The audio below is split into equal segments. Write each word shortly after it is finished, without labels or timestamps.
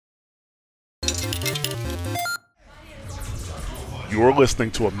You're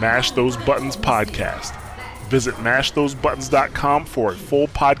listening to a Mash Those Buttons podcast. Visit mashthosebuttons.com for a full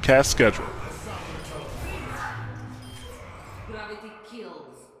podcast schedule. Gravity kills.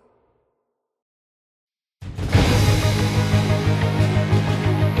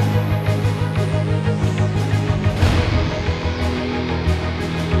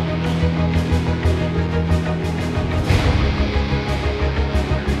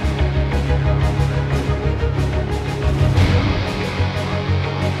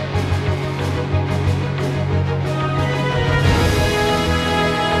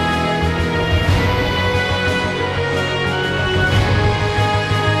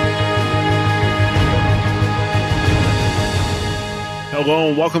 Hello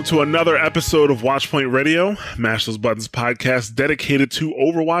and welcome to another episode of Watchpoint Radio, Mash Those Buttons podcast dedicated to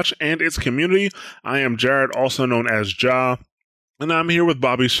Overwatch and its community. I am Jared, also known as Ja, and I'm here with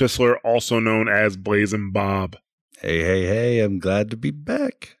Bobby Schisler, also known as Blazing Bob. Hey, I'm glad to be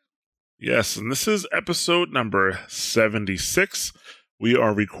back. Yes, and this is episode number 76. We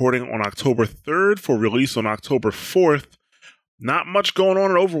are recording on October 3rd for release on October 4th. Not much going on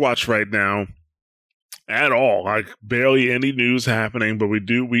in Overwatch right now. At all, like barely any news happening, but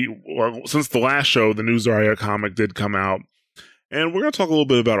since the last show, the new Zarya comic did come out, and we're gonna talk a little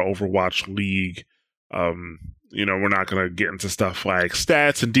bit about Overwatch League. We're not gonna get into stuff like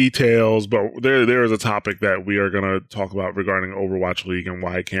stats and details, but there is a topic that we are gonna talk about regarding Overwatch League and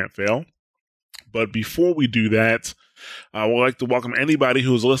why it can't fail. But before we do that, I would like to welcome anybody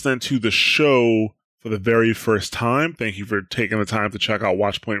who is listening to the show for the very first time. Thank you for taking the time to check out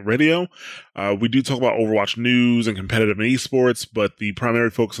Watchpoint Radio. We do talk about Overwatch news and competitive and esports, but the primary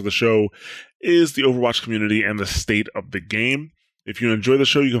focus of the show is the Overwatch community and the state of the game. If you enjoy the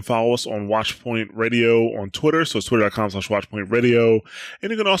show, you can follow us on Watchpoint Radio on Twitter. So it's twitter.com/WatchpointRadio. And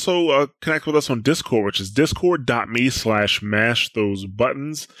you can also connect with us on Discord, which is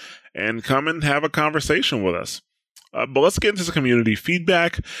discord.me/mashthosebuttons, and come and have a conversation with us. But let's get into some community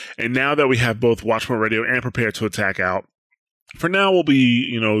feedback. And now that we have both Watchpoint Radio and Prepare to Attack out, for now we'll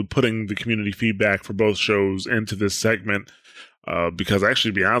be, putting the community feedback for both shows into this segment. Because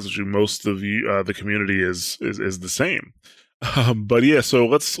actually, to be honest with you, most of the community is the same. But yeah, so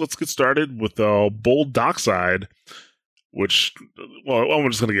let's get started with Bull Dockside, which, I'm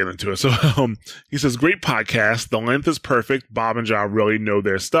just going to get into it. So he says, great podcast. The length is perfect. Bob and Ja really know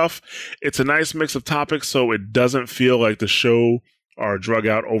their stuff. It's a nice mix of topics, so it doesn't feel like the show are drug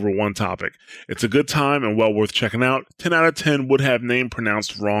out over one topic. It's a good time and well worth checking out. 10 out of 10 would have name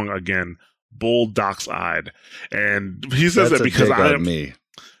pronounced wrong again. Bull Dockside. And he says that because me.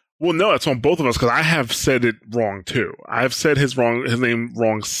 Well, no, it's on both of us because I have said it wrong too. I've said his name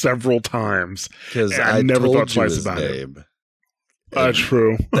wrong several times because I never thought twice about it.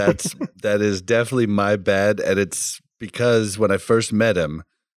 True. that is definitely my bad, and it's because when I first met him, it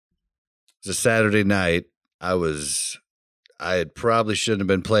was a Saturday night. I probably shouldn't have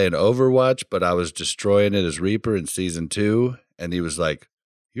been playing Overwatch, but I was destroying it as Reaper in Season 2, and he was like,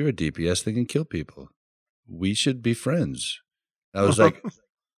 "You're a DPS that can kill people. We should be friends." I was like,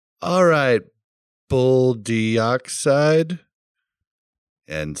 all right, Bull Dioxide.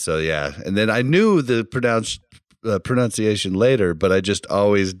 And so, yeah. And then I knew the pronunciation later, but I just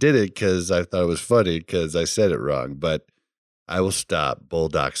always did it because I thought it was funny because I said it wrong. But I will stop. Bull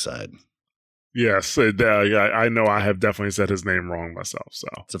Dockside. Yes, I know I have definitely said his name wrong myself. So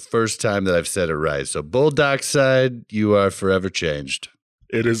it's the first time that I've said it right. So Bull Dockside, you are forever changed.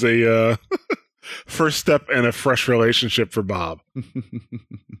 It is a first step in a fresh relationship for Bob.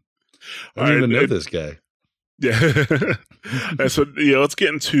 I don't even know this guy. Yeah. And so, let's get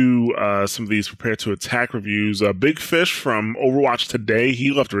into some of these Prepare to Attack reviews. Big Fish from Overwatch Today, he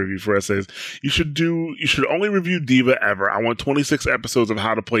left a review for us. Says, you should only review D.Va ever. I want 26 episodes of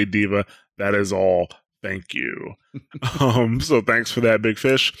how to play D.Va. That is all. Thank you. So thanks for that, Big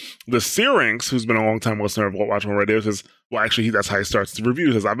Fish. The Syrinx, who's been a long time listener of Watchpoint Radio, says, well, actually, that's how he starts the review.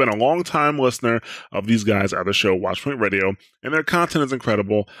 He says, I've been a long time listener of these guys at the show, Watchpoint Radio, and their content is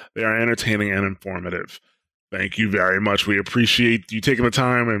incredible. They are entertaining and informative. Thank you very much. We appreciate you taking the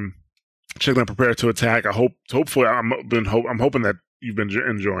time and checking out Prepare to Attack. I'm hoping that you've been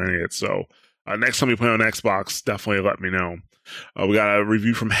enjoying it. So next time you play on Xbox, definitely let me know. We got a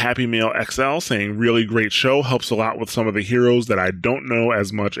review from Happy Meal XL saying, really great show, helps a lot with some of the heroes that I don't know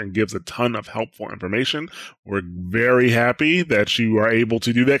as much and gives a ton of helpful information. We're very happy that you are able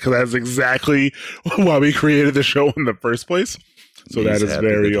to do that because that's exactly why we created the show in the first place. So that is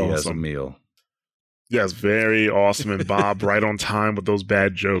very awesome. Meal. Yes, very awesome. And Bob, right on time with those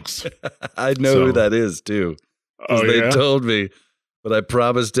bad jokes. I know who that is, too. Oh, they told me, but I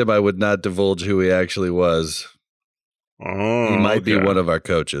promised him I would not divulge who he actually was. Oh, He might be okay. one of our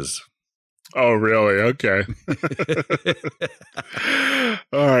coaches. Oh, really? Okay.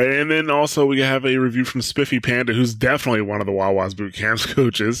 All right. And then also we have a review from Spiffy Panda, who's definitely one of the Wawa's Boot Camp's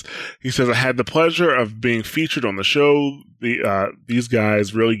coaches. He says, I had the pleasure of being featured on the show. These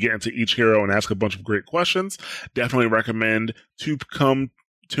guys really get into each hero and ask a bunch of great questions. Definitely recommend to come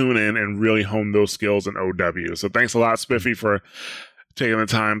tune in and really hone those skills in OW. So thanks a lot, Spiffy, for taking the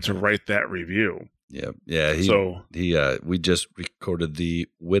time to write that review. Yeah. We just recorded the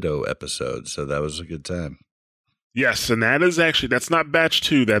Widow episode, so that was a good time. Yes, and that's not batch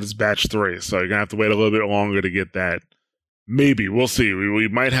 2, that is batch 3. So you're gonna have to wait a little bit longer to get that. Maybe we'll see. We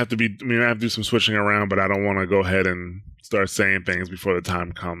might have to do some switching around, but I don't want to go ahead and start saying things before the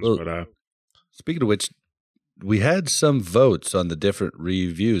time comes. Well, but speaking of which, we had some votes on the different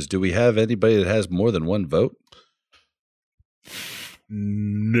reviews. Do we have anybody that has more than one vote?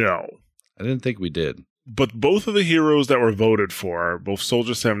 No. I didn't think we did. But both of the heroes that were voted for, both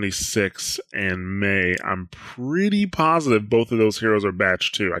Soldier 76 and May, I'm pretty positive both of those heroes are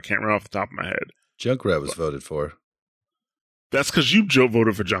batch 2. I can't remember off the top of my head. Junkrat was voted for. That's because you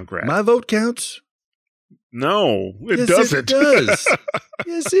voted for Junkrat. My vote counts? No, it yes, doesn't. It does.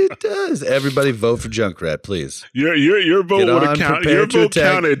 Yes, it does. Everybody vote for Junkrat, please. Your vote would have counted. Your vote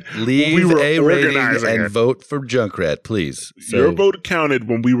counted. Leave when we were a rating and it. vote for Junkrat, please. So, your vote counted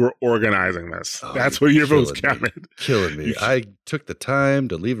when we were organizing this. That's where your votes counted. Killing me. I took the time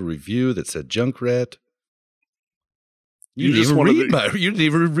to leave a review that said Junkrat. You didn't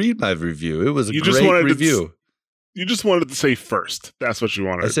even read my review. It was a great review. You just wanted to say first. That's what you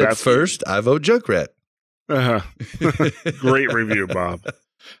wanted. I said first, I vote Junkrat. Great review, Bob.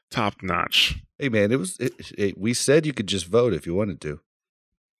 Top notch. Hey, man, we said you could just vote if you wanted to.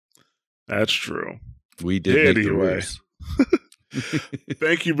 That's true. We did make the rules.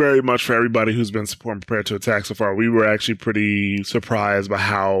 Thank you very much for everybody who's been supporting Prepare to Attack so far. We were actually pretty surprised by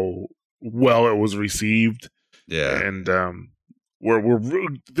how well it was received. Yeah. And we're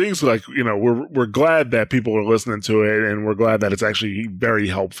things like, we're glad that people are listening to it, and we're glad that it's actually very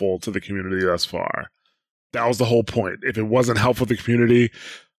helpful to the community thus far. That was the whole point. If it wasn't helpful to the community,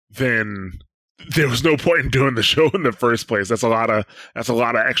 then there was no point in doing the show in the first place. That's a lot of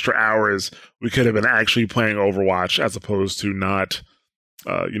extra hours we could have been actually playing Overwatch as opposed to not,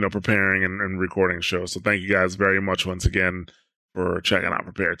 preparing and recording shows. So thank you guys very much once again for checking out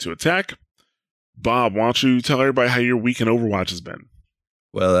Prepare to Attack. Bob, why don't you tell everybody how your week in Overwatch has been?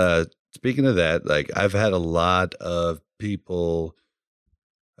 Well, speaking of that, I've had a lot of people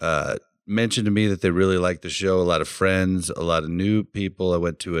mentioned to me that they really like the show. A lot of friends, a lot of new people. I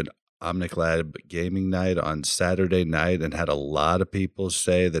went to an Omniclad gaming night on Saturday night and had a lot of people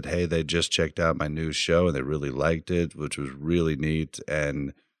say that, hey, they just checked out my new show and they really liked it, which was really neat.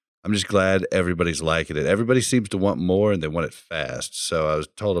 And I'm just glad everybody's liking it. Everybody seems to want more and they want it fast. So I was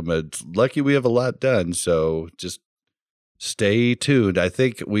told them it's lucky we have a lot done. So just stay tuned. I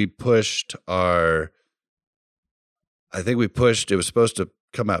think we pushed, it was supposed to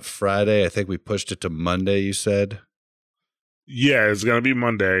come out Friday. I think we pushed it to Monday, you said? Yeah, it's going to be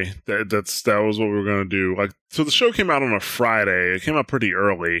Monday. That was what we were going to do. So the show came out on a Friday. It came out pretty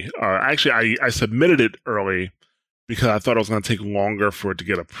early. Actually, I submitted it early because I thought it was going to take longer for it to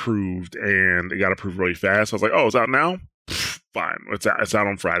get approved, and it got approved really fast. I was like, oh, it's out now? Fine. It's out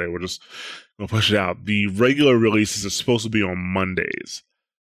on Friday. We're just going to push it out. The regular releases are supposed to be on Mondays.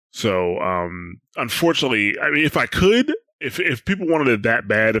 So, unfortunately, I mean, if I could, if people wanted it that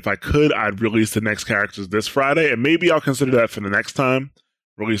bad, if I could, I'd release the next characters this Friday, and maybe I'll consider that for the next time.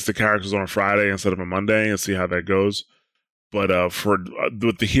 Release the characters on a Friday instead of a Monday and see how that goes. But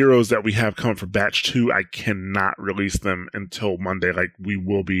with the heroes that we have coming for Batch 2, I cannot release them until Monday. We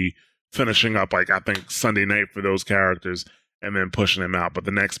will be finishing up, I think, Sunday night for those characters and then pushing them out. But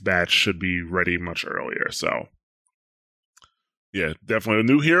the next batch should be ready much earlier, so... Yeah, definitely.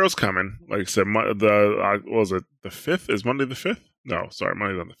 New heroes coming. Like I said, what was it, the 5th? Is Monday the 5th? No, sorry,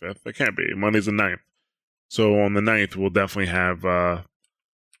 Monday's on the 5th. It can't be. Monday's the 9th. So on the 9th, we'll definitely have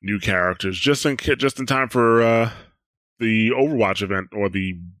new characters just in time for the Overwatch event or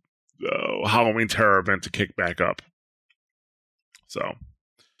the Halloween Terror event to kick back up. So,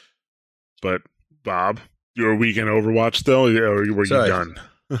 but Bob, your weekend Overwatch still, or were you done?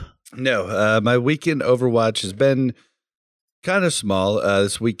 No, my weekend Overwatch has been kind of small.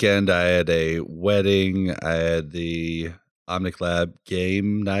 This weekend, I had a wedding. I had the Omniclab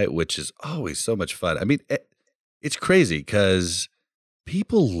game night, which is always so much fun. I mean, it's crazy because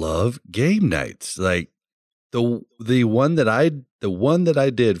people love game nights. Like the one that I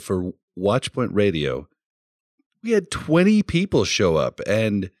did for Watchpoint Radio, we had 20 people show up,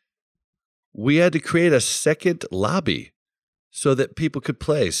 and we had to create a second lobby so that people could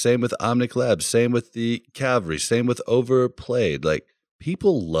play. Same with Omnic Labs, same with the Cavalry, same with Overplayed. Like,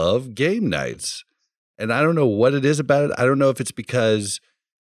 people love game nights. And I don't know what it is about it. I don't know if it's because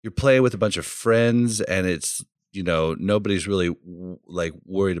you're playing with a bunch of friends and it's, nobody's really like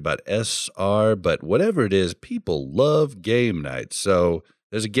worried about SR, but whatever it is, people love game nights. So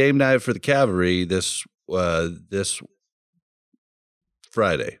there's a game night for the Cavalry this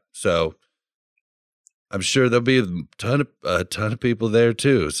Friday. So I'm sure there'll be a ton of people there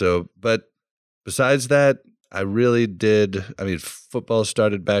too. So, but besides that, I really did. I mean, football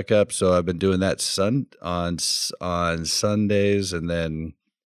started back up, so I've been doing that on Sundays, and then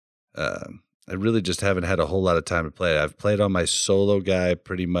I really just haven't had a whole lot of time to play. I've played on my solo guy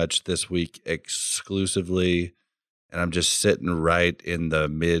pretty much this week exclusively, and I'm just sitting right in the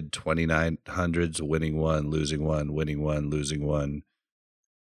mid 2900s, winning one, losing one, winning one, losing one.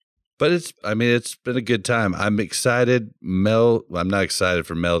 But it's been a good time. I'm excited. I'm not excited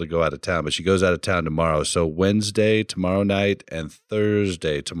for Mel to go out of town, but she goes out of town tomorrow. So Wednesday, tomorrow night, and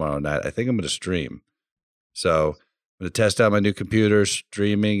Thursday, tomorrow night, I think I'm going to stream. So I'm going to test out my new computer,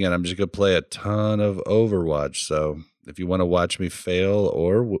 streaming, and I'm just going to play a ton of Overwatch. So if you want to watch me fail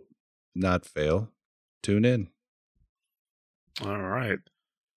or not fail, tune in. All right.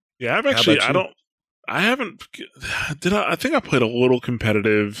 Yeah, I think I played a little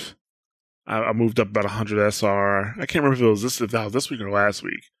competitive. I moved up about 100 SR. I can't remember if that was this week or last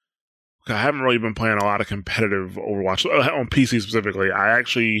week. I haven't really been playing a lot of competitive Overwatch on PC specifically. I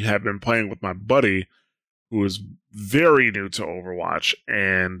actually have been playing with my buddy who is very new to Overwatch,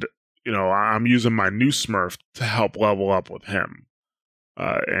 and I'm using my new Smurf to help level up with him.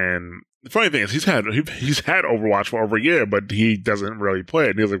 And the funny thing is, he's had Overwatch for over a year, but he doesn't really play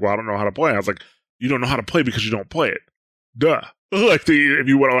it. And he's like, "Well, I don't know how to play." I was like, "You don't know how to play because you don't play it. Duh." Like, if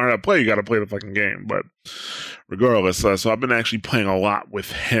you want to learn how to play, you got to play the fucking game. But regardless, so I've been actually playing a lot with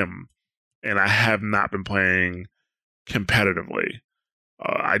him, and I have not been playing competitively.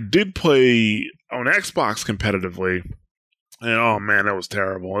 I did play on Xbox competitively, and oh man, that was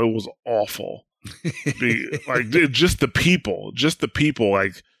terrible. It was awful. Just the people.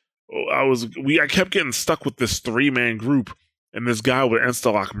 Like, I kept getting stuck with this 3-man group. And this guy would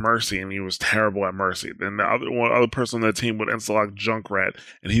insta-lock Mercy, and he was terrible at Mercy. Then the other person on the team would insta-lock Junkrat,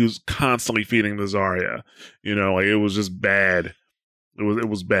 and he was constantly feeding the Zarya. It was just bad. It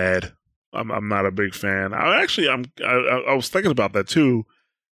was bad. I'm not a big fan. I was thinking about that too.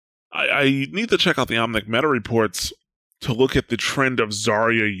 I need to check out the Omnic meta reports to look at the trend of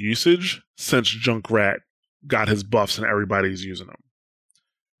Zarya usage since Junkrat got his buffs and everybody's using them.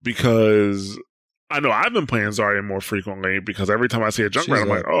 Because I know I've been playing Zarya more frequently because every time I see a Junkrat, I'm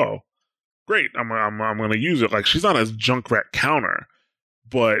like, oh, great, I'm going to use it. Like, she's not a Junkrat counter,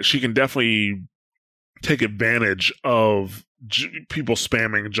 but she can definitely take advantage of people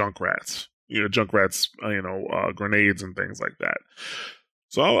spamming Junkrats. Junkrats, grenades and things like that.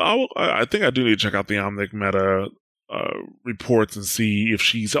 So I think I do need to check out the Omnic meta reports and see if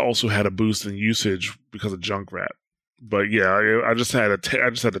she's also had a boost in usage because of Junkrat. But yeah, I just had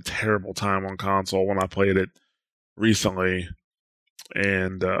a terrible time on console when I played it recently,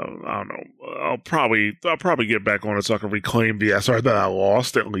 and I don't know. I'll probably get back on it so I can reclaim the SR that I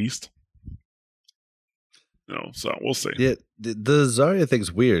lost at least. So we'll see. Yeah, the Zarya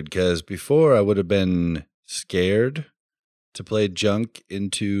thing's weird because before I would have been scared to play Junk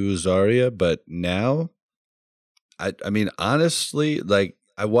into Zarya, but now, I mean, honestly, like,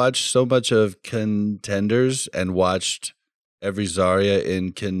 I watched so much of Contenders and watched every Zarya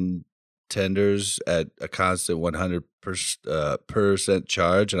in Contenders at a constant 100%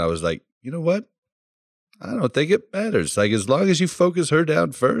 charge, and I was like, you know what? I don't think it matters. Like, as long as you focus her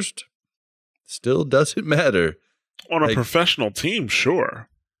down first, still doesn't matter. On a professional team, sure.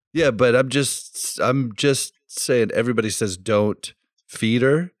 Yeah, but I'm just saying everybody says don't feed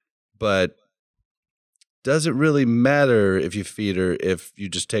her, but doesn't really matter if you feed her if you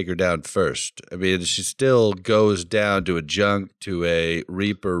just take her down first. I mean, she still goes down to a Junk, to a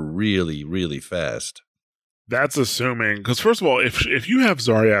Reaper really, really fast. That's assuming, because first of all, if you have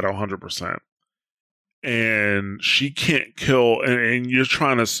Zarya at 100% and she can't kill, and you're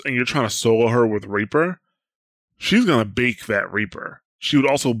trying to solo her with Reaper, she's gonna bake that Reaper. She would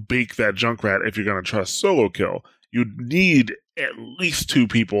also bake that Junkrat if you're gonna try to solo kill. You'd need at least 2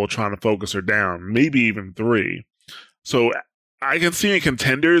 people trying to focus her down, maybe even 3. So I can see in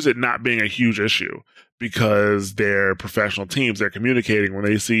Contenders it not being a huge issue because they're professional teams. They're communicating. When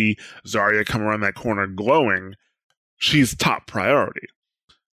they see Zarya come around that corner glowing, she's top priority.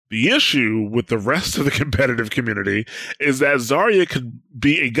 The issue with the rest of the competitive community is that Zarya could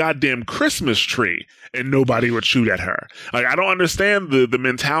be a goddamn Christmas tree and nobody would shoot at her. Like, I don't understand the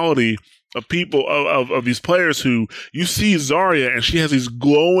mentality of people, of these players who you see Zarya and she has these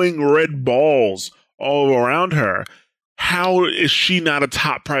glowing red balls all around her. How is she not a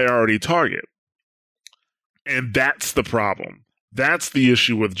top priority target? And that's the problem. That's the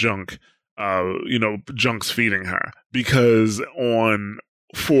issue with Junk. Junk's feeding her, because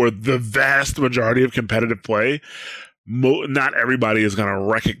for the vast majority of competitive play, not everybody is going to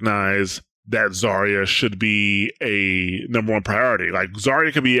recognize that Zarya should be a number one priority. Like,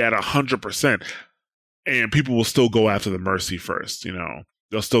 Zarya could be at 100%, and people will still go after the Mercy first.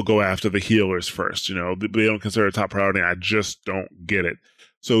 They'll still go after the healers first. They don't consider it a top priority. I just don't get it.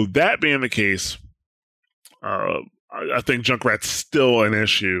 So that being the case, I think Junkrat's still an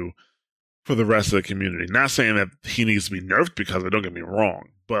issue for the rest of the community. Not saying that he needs to be nerfed because of it, don't get me wrong.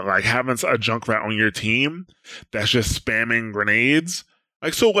 But like, having a Junkrat on your team that's just spamming grenades.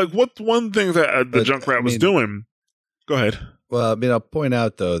 What's one thing that the Junkrat was doing? Go ahead. Well, I'll point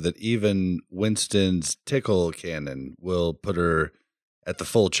out, though, that even Winston's tickle cannon will put her at the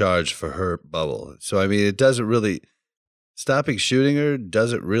full charge for her bubble. So, it doesn't really... Stopping shooting her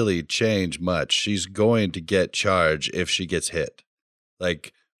doesn't really change much. She's going to get charge if she gets hit.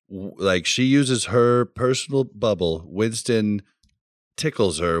 Like she uses her personal bubble. Winston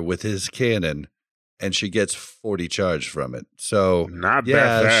tickles her with his cannon, and she gets 40 charge from it. So not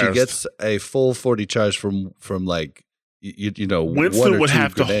that fast. She gets a full 40 charge from like Winston one or would two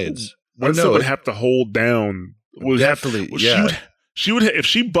have grenades. Winston would have to hold down. Definitely. She would, if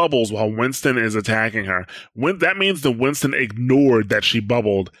she bubbles while Winston is attacking her, that means that Winston ignored that she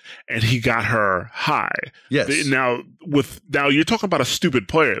bubbled and he got her high. Yes. Now you're talking about a stupid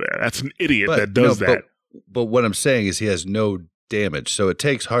player there. That's an idiot that does that. But what I'm saying is he has no damage, so it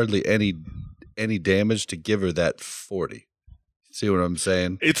takes hardly any damage to give her that 40. See what I'm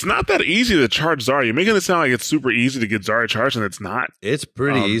saying? It's not that easy to charge Zarya. You're making it sound like it's super easy to get Zarya charged, and it's not. It's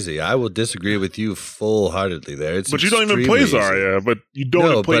pretty easy. I will disagree with you full-heartedly there. But you don't even play Zarya. But you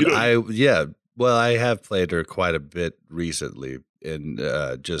don't play. Well, I have played her quite a bit recently, and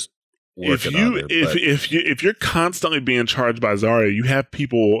just working on her. If you're constantly being charged by Zarya, you have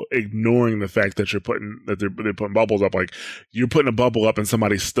people ignoring the fact that they're putting bubbles up. Like, you're putting a bubble up and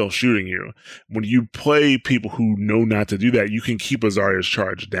somebody's still shooting you. When you play people who know not to do that, you can keep a Zarya's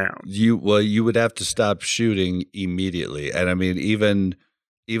charge down. You would have to stop shooting immediately, and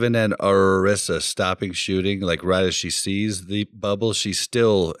even an Orisa stopping shooting, like right as she sees the bubble, she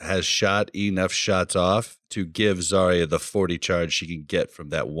still has shot enough shots off to give Zarya the 40 charge she can get from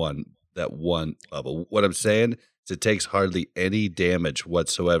that one bubble. What I'm saying is it takes hardly any damage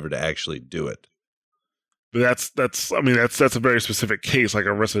whatsoever to actually do it. But that's a very specific case. Like,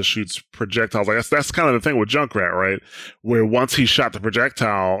 Orisa shoots projectiles. Like, that's kind of the thing with Junkrat, right? Where once he shot the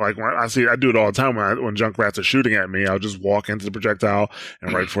projectile, like, I do it all the time when Junkrats are shooting at me, I'll just walk into the projectile,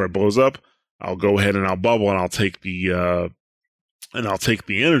 and right before it blows up, I'll go ahead and I'll bubble, and I'll take the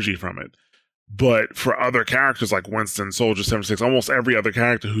energy from it. But for other characters like Winston, Soldier 76, almost every other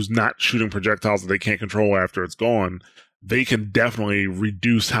character who's not shooting projectiles that they can't control after it's gone, they can definitely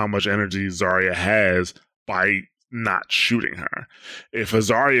reduce how much energy Zarya has by not shooting her. If a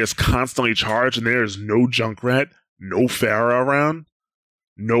Zarya is constantly charged and there's no Junkrat, no Pharah around,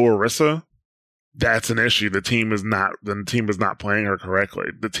 no Orisa, that's an issue. The team is not playing her correctly.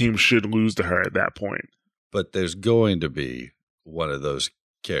 The team should lose to her at that point. But there's going to be one of those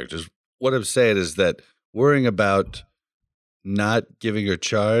characters. What I'm saying is that worrying about not giving her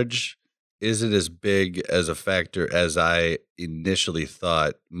charge isn't as big as a factor as I initially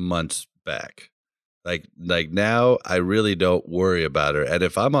thought months back. Like now, I really don't worry about her. And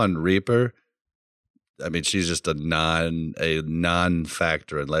if I'm on Reaper, she's just a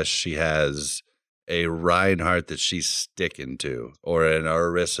non-factor unless she has a Reinhardt that she's sticking to or an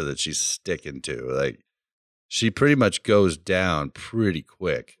Orisa that she's sticking to. Like, she pretty much goes down pretty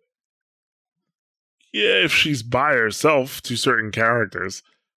quick. Yeah, if she's by herself to certain characters.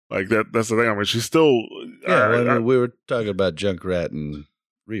 Like, that's the thing. She's still... Yeah, we were talking about Junkrat and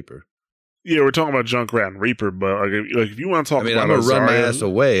Reaper. Yeah, we're talking about Junkrat and Reaper, but if you want to talk about... I'm going to run my ass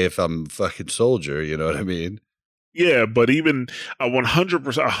away if I'm fucking Soldier, you know what I mean? Yeah, but even a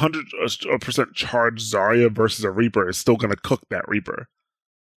 100% charged Zarya versus a Reaper is still going to cook that Reaper.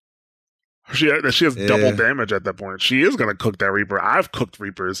 She has double damage at that point. She is going to cook that Reaper. I've cooked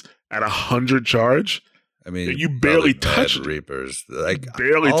Reapers at 100 charge. You barely touched Reapers. Like,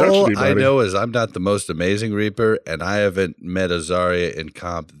 barely touched anybody. All I know is I'm not the most amazing Reaper, and I haven't met a Zarya in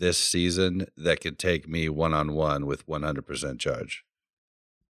comp this season that could take me one-on-one with 100% charge.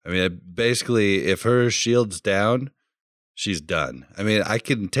 I mean, basically, if her shield's down, she's done. I mean, I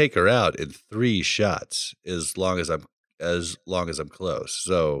can take her out in 3 shots as long as I'm close.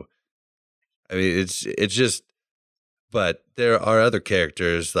 So, I mean, it's just. But there are other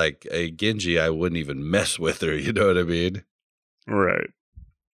characters like a Genji. I wouldn't even mess with her. You know what I mean? Right.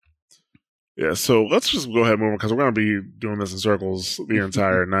 Yeah. So let's just go ahead and move on because we're going to be doing this in circles the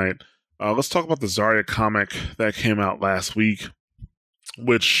entire night. Let's talk about the Zarya comic that came out last week,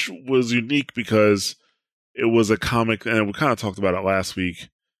 which was unique because it was a comic, and we kind of talked about it last week.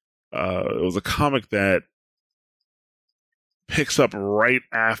 It was a comic that picks up right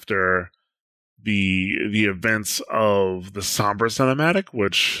after the events of the Sombra cinematic,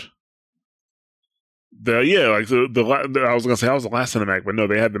 which I was gonna say that was the last cinematic, but no,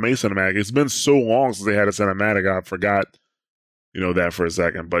 they had the May cinematic. It's been so long since they had a cinematic, I forgot, that for a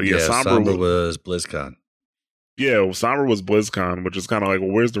second. But yeah, Sombra was BlizzCon. Yeah, well, Sombra was BlizzCon, which is kind of like, well,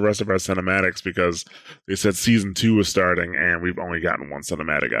 where's the rest of our cinematics? Because they said season 2 was starting, and we've only gotten one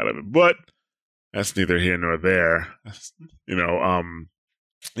cinematic out of it. But that's neither here nor there.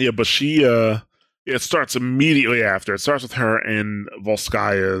 But she, it starts immediately after. It starts with her in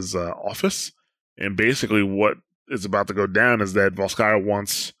Volskaya's office, and basically what is about to go down is that Volskaya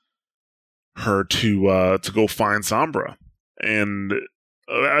wants her to go find Sombra, and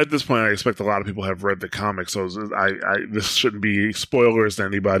at this point, I expect a lot of people have read the comic, so this shouldn't be spoilers to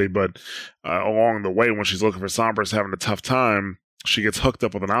anybody. But along the way, when she's looking for Sombra, is having a tough time. She gets hooked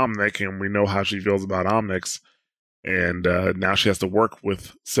up with an Omnic, and we know how she feels about Omnics. And now she has to work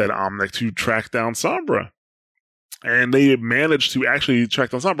with said Omnic to track down Sombra. And they managed to actually track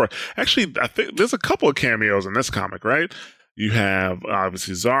down Sombra. Actually, I think there's a couple of cameos in this comic, right? You have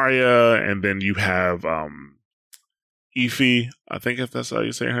obviously Zarya, and then you have Ify, I think if that's how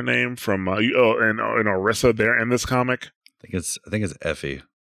you say her name, from and Orisa. They're in this comic. I think it's Effie.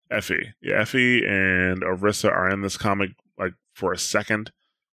 Effie, yeah, Effie and Orisa are in this comic like for a second.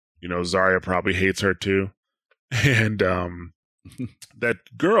 Zarya probably hates her too, and that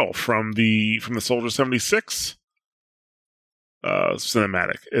girl from the Soldier 76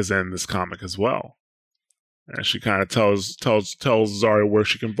 cinematic is in this comic as well, and she kind of tells Zarya where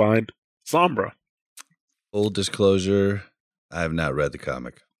she can find Sombra. Full disclosure, I have not read the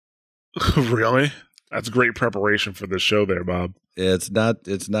comic. Really? That's great preparation for this show there, Bob. It's not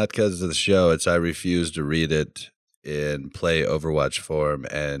because of the show. I refuse to read it in play Overwatch form,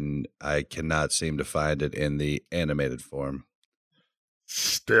 and I cannot seem to find it in the animated form.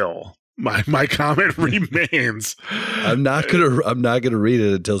 Still, my comment remains. I'm not gonna read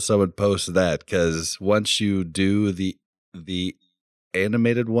it until someone posts that, because once you do the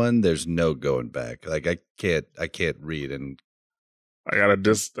animated one, there's no going back. Like I can't read, and I gotta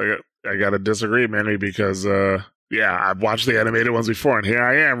disagree, Manny, because I've watched the animated ones before, and here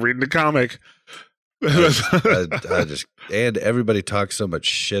I am reading the comic. I just, and everybody talks so much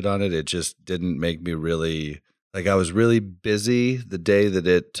shit on it. It just didn't make me really, like, I was really busy the day that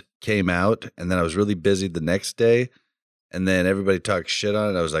it came out, and then I was really busy the next day, and then everybody talked shit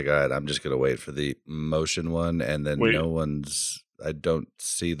on it. I was like, all right, I'm just gonna wait for the motion one, and then I don't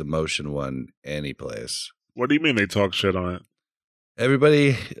see the motion one anyplace. What do you mean they talk shit on it?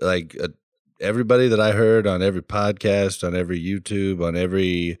 Everybody, everybody that I heard on every podcast, on every YouTube, on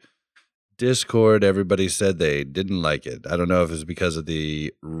every Discord, everybody said they didn't like it. I don't know if it's because of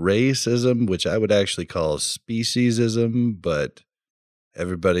the racism, which I would actually call speciesism, but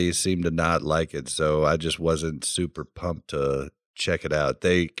everybody seemed to not like it. So I just wasn't super pumped to check it out.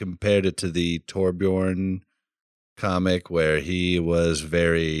 They compared it to the Torbjorn comic where he was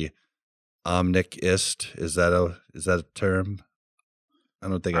very omnicist. Is that a term? I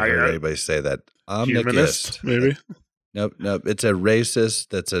don't think I've heard anybody say that. Omnicist, maybe. Nope. It's a racist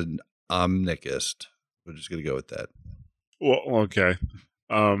that's an omnicist. We're just gonna go with that. Well, okay.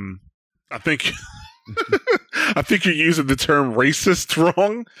 I think I think you're using the term racist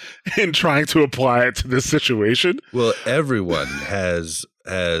wrong in trying to apply it to this situation. Well, everyone has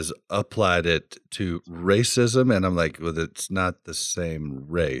applied it to racism, and I'm like, well, it's not the same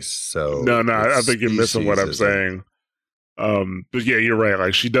race. So no, I think you're missing what I'm saying. But yeah, you're right.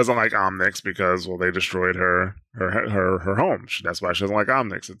 Like, she doesn't like Omnics because, well, they destroyed her home. That's why she doesn't like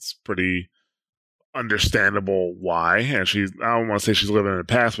Omnics. It's pretty understandable why. And I don't want to say she's living in the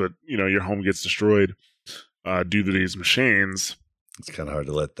past, but your home gets destroyed due to these machines. It's kind of hard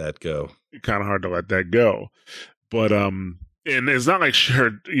to let that go. But and it's not like she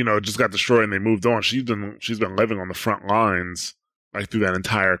just got destroyed and they moved on. She's been living on the front lines like through that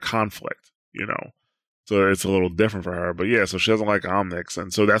entire conflict. So it's a little different for her. But yeah, so she doesn't like Omnics,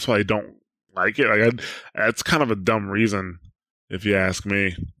 and so that's why I don't like it. Like, that's kind of a dumb reason if you ask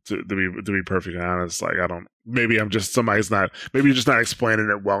me. To be perfectly honest, like I don't. Maybe I'm just somebody's not. Maybe you're just not explaining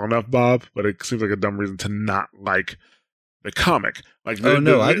it well enough, Bob. But it seems like a dumb reason to not like the comic. Like, I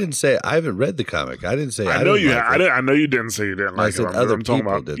didn't say I haven't read the comic. I didn't say I know you. I know you didn't say you didn't like said it. other I'm talking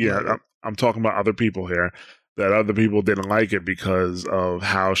people about didn't like it. I'm talking about other people here. That other people didn't like it because of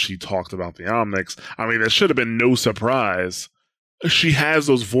how she talked about the Omnics. I mean, it should have been no surprise. She has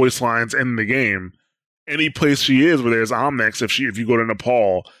those voice lines in the game. Any place she is where there's Omnics, if you go to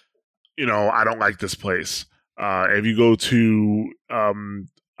Nepal, I don't like this place. If you go to I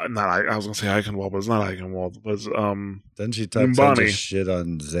was gonna say Eichenwald, but it's not Eichenwald. But doesn't she talk tons of shit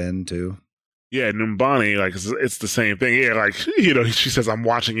on Zen too? Yeah, Numbani, like it's the same thing. Yeah, like she says, "I'm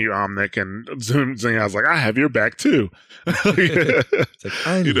watching you, Omnic," and Zenya's like, "I have your back too." It's like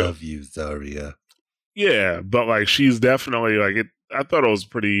I love you, Zarya. Yeah, but like she's definitely like it. I thought it was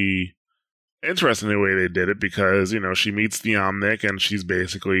pretty interesting the way they did it because she meets the Omnic and she's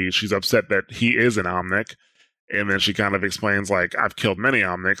upset that he is an Omnic. And then she kind of explains, like, I've killed many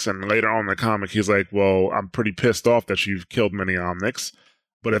Omnics. And later on in the comic, he's like, well, I'm pretty pissed off that you've killed many Omnics.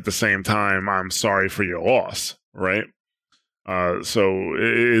 But at the same time, I'm sorry for your loss, right? So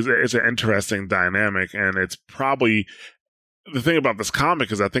it's an interesting dynamic. And it's probably the thing about this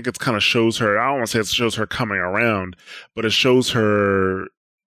comic is I think it kind of shows her, I don't want to say it shows her coming around, but it shows her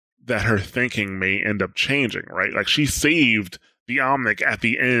that her thinking may end up changing, right? Like she saved the Omnic at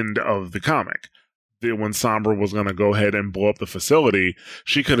the end of the comic. When Sombra was going to go ahead and blow up the facility,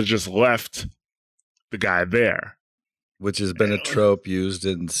 she could have just left the guy there. Which has been a trope used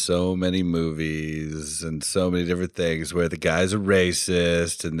in so many movies and so many different things where the guy's a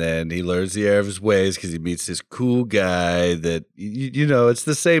racist and then he learns the error of his ways because he meets this cool guy that, it's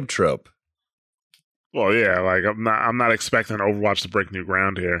the same trope. Well, yeah, like I'm not expecting Overwatch to break new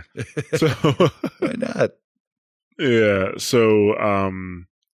ground here. So why not? Yeah, so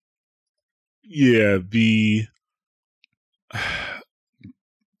yeah, the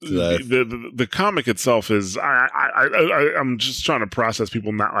comic itself is I'm just trying to process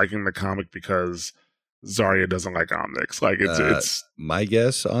people not liking the comic because Zarya doesn't like Omnics. Like it's my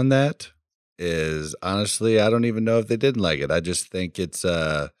guess on that is honestly I don't even know if they didn't like it. I just think it's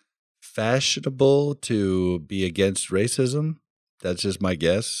fashionable to be against racism. That's just my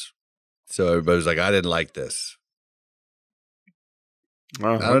guess. So everybody's like, I didn't like this.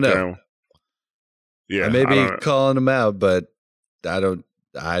 Well, I don't know. Yeah, I may be calling them out, but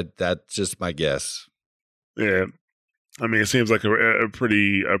that's just my guess. Yeah. I mean, it seems like a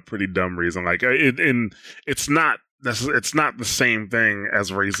pretty dumb reason. Like it's not the same thing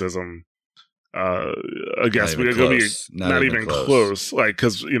as racism. I guess not even close. Like,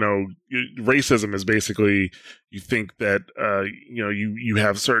 because racism is basically you think that you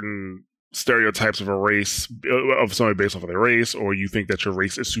have certain stereotypes of a race of somebody based off of their race, or you think that your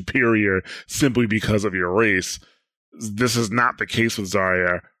race is superior simply because of your race. This is not the case with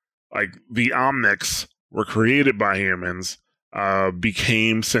Zarya. Like the Omnics were created by humans,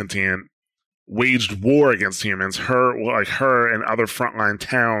 became sentient, waged war against humans. Her and other frontline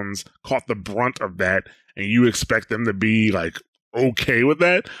towns caught the brunt of that, and you expect them to be like okay with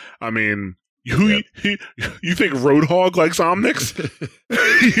that? I mean, you think Roadhog likes Omnics?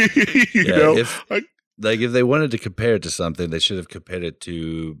 If they wanted to compare it to something, they should have compared it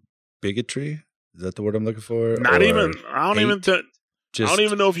to bigotry. Is that the word I'm looking for? I don't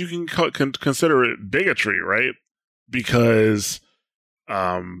even know if you can consider it bigotry, right? Because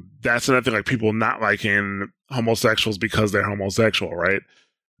that's another thing, like people not liking homosexuals because they're homosexual, right?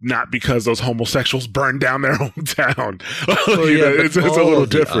 Not because those homosexuals burned down their hometown. Well, it's a little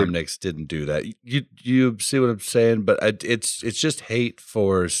different. Omnics didn't do that. You see what I'm saying? But it's just hate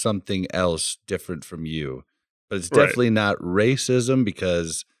for something else different from you. But it's definitely not racism,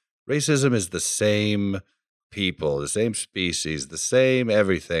 because racism is the same people, the same species, the same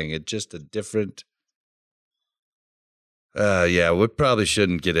everything. It's just a different. We probably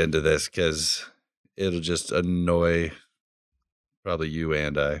shouldn't get into this because it'll just annoy probably you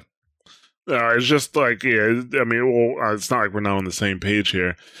and I. No, it's just like, I mean, it's not like we're not on the same page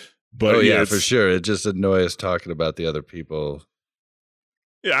here. But for sure. It just annoys us talking about the other people.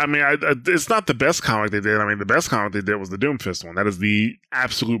 Yeah, I mean, it's not the best comic they did. I mean, the best comic they did was the Doomfist one. That is the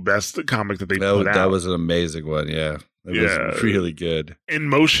absolute best comic that they put out. That was an amazing one, yeah. It was really good. In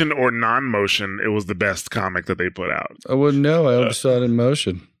motion or non-motion, it was the best comic that they put out. I wouldn't know. I only saw it in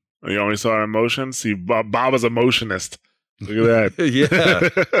motion. You only saw it in motion? See, Bob is a motionist. Look at that. Yeah.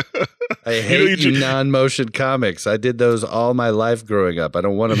 I hate non-motion comics. I did those all my life growing up. I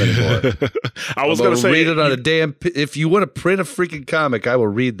don't want them anymore. I was going to say, read it on a damn. If you want to print a freaking comic, I will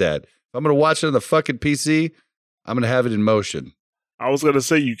read that. If I'm going to watch it on the fucking PC, I'm going to have it in motion. I was going to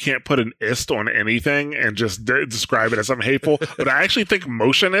say you can't put an ist on anything and just describe it as something hateful, but I actually think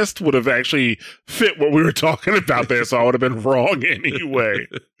motionist would have actually fit what we were talking about there, so I would have been wrong anyway.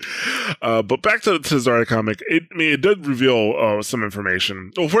 But back to the Zarya comic, it did reveal some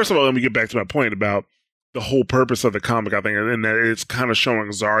information. Well, first of all, let me get back to my point about the whole purpose of the comic, I think, and that it's kind of showing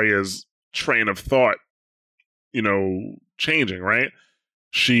Zarya's train of thought, changing, right?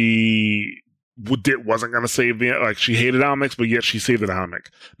 She wasn't going to save she hated Omnics, but yet she saved the Omnic.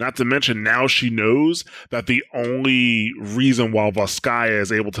 Not to mention, now she knows that the only reason why Volskaya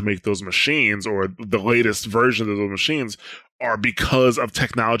is able to make those machines, or the latest versions of those machines, are because of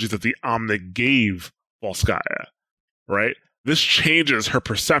technologies that the Omnic gave Volskaya, right? This changes her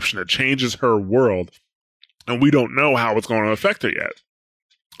perception. It changes her world. And we don't know how it's going to affect her yet.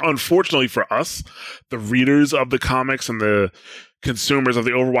 Unfortunately for us, the readers of the comics and the consumers of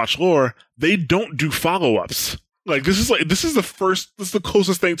the Overwatch lore, they don't do follow-ups. This is the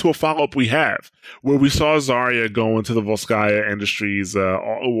closest thing to a follow-up we have, where we saw Zarya go into the Volskaya Industries,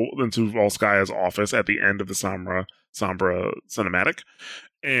 into Volskaya's office at the end of the Sombra cinematic.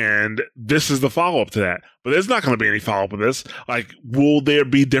 And this is the follow-up to that. But there's not going to be any follow-up with this. Will there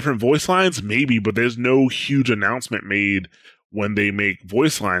be different voice lines? Maybe, but there's no huge announcement made when they make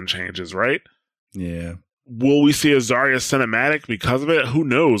voice line changes, right? Yeah. Will we see a Zarya cinematic because of it? Who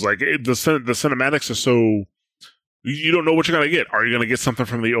knows? The cinematics are so... You don't know what you're going to get. Are you going to get something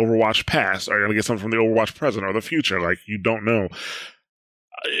from the Overwatch past? Are you going to get something from the Overwatch present or the future? You don't know.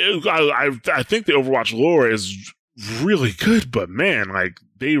 I think the Overwatch lore is really good, but man,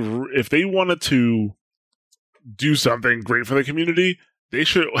 if they wanted to do something great for the community, they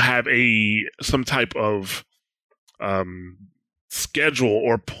should have some type of schedule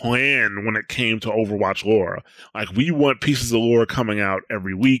or plan when it came to Overwatch lore. We want pieces of lore coming out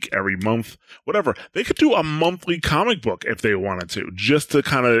every week, every month, whatever. They could do a monthly comic book if they wanted to, just to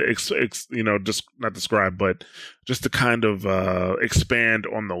kind of just not describe, but just to kind of expand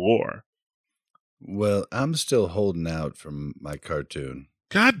on the lore. Well, I'm still holding out from my cartoon.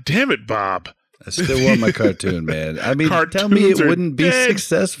 God damn it, Bob. I still want my cartoon, man. I mean, tell me it wouldn't be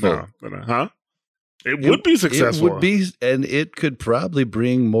successful. Huh? It would be successful. It would be, and it could probably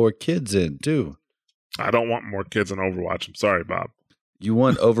bring more kids in, too. I don't want more kids in Overwatch. I'm sorry, Bob. You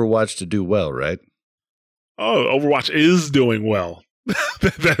want Overwatch to do well, right? Oh, Overwatch is doing well.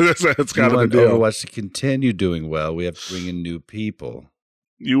 That's got to be the deal. Overwatch to continue doing well. We have to bring in new people.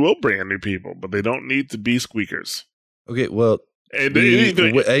 You will bring in new people, but they don't need to be squeakers. Okay, well, and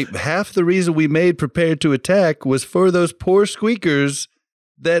half the reason we made Prepared to Attack was for those poor squeakers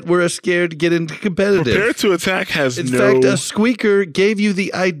that were scared to get into competitive. Prepared to Attack has In fact, a squeaker gave you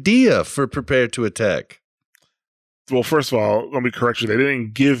the idea for Prepared to Attack. Well, first of all, let me correct you. They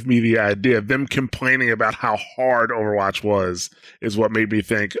didn't give me the idea. Them complaining about how hard Overwatch was is what made me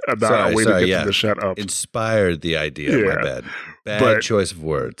think about a way to get them to shut up. Inspired the idea. Yeah. My bad. Bad choice of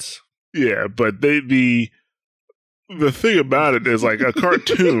words. Yeah, but the thing about it is a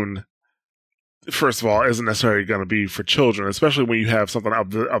cartoon, first of all, isn't necessarily going to be for children, especially when you have something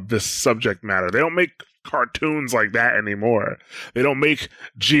of this subject matter. They don't make cartoons like that anymore. They don't make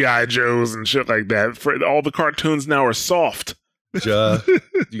G.I. Joes and shit like that. All the cartoons now are soft. Ja,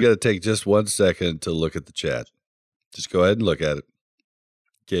 you got to take just 1 second to look at the chat. Just go ahead and look at it.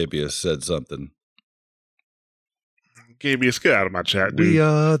 Gabius said something. Gabius, get out of my chat, dude. We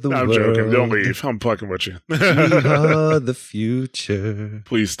are the world. I'm joking. Don't leave. I'm fucking with you. We are the future.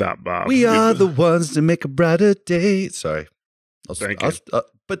 Please stop, Bob. We are the ones to make a brighter day. Sorry. Thank you.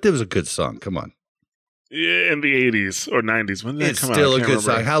 But there was a good song. Come on. Yeah, in the 80s or 90s. When did it's still a good remember.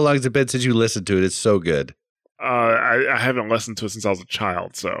 song. How long has it been since you listened to it? It's so good. I haven't listened to it since I was a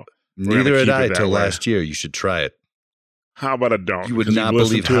child, so. Neither had I till last year. You should try it. How about I don't? You would not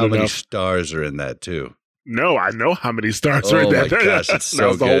believe how many stars are in that, too. No, I know how many stars are in that. Oh my gosh, it's so that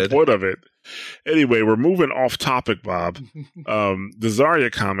was the good. whole point of it. Anyway, we're moving off topic, Bob. The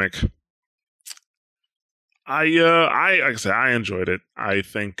Zarya comic. Like I said, I enjoyed it. I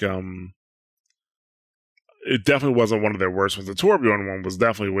think it definitely wasn't one of their worst ones. The Torbjorn one was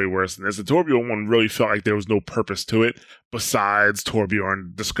definitely way worse than this. The Torbjorn one really felt like there was no purpose to it besides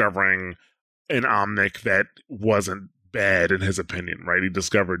Torbjorn discovering an Omnic that wasn't bad in his opinion, right? He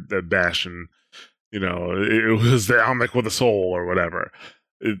discovered that Bastion, it was the Omnic with a soul or whatever.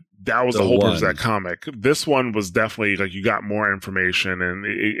 That was the whole purpose of that comic. This one was definitely you got more information and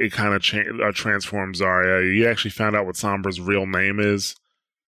it kind of transformed Zarya. You actually found out what Sombra's real name is.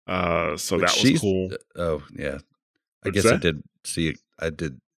 So that was cool. Oh, yeah. I guess I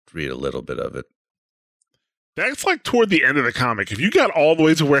did read a little bit of it. That's toward the end of the comic. If you got all the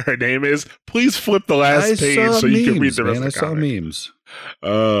way to where her name is, please flip the last page so you can read the rest of the comic. I saw memes.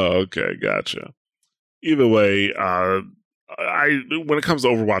 Oh, okay, gotcha. Either way, when it comes to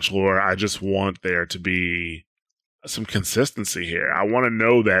Overwatch lore, I just want there to be some consistency here. I want to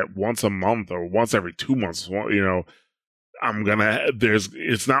know that once a month or once every 2 months,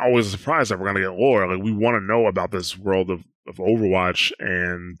 it's not always a surprise that we're gonna get lore. Like, we want to know about this world of Overwatch,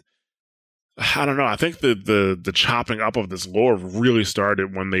 and I don't know. I think the chopping up of this lore really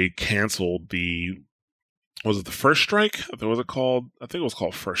started when they canceled was it the First Strike? I think it was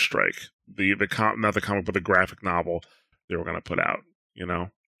called First Strike. Not the comic, but the graphic novel they were gonna put out.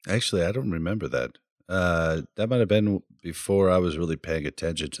 Actually, I don't remember that. That might have been before I was really paying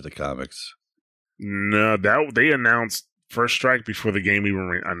attention to the comics. No, that they announced First Strike before the game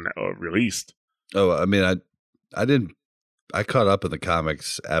even released. Oh, I mean, I didn't. I caught up in the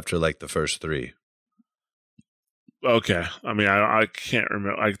comics after like the first 3. Okay, I mean, I can't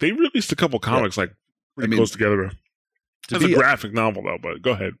remember. Like, they released a couple comics pretty close together. It's a graphic novel though, but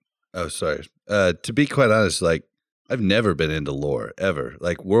go ahead. Oh, sorry. To be quite honest, like, I've never been into lore ever.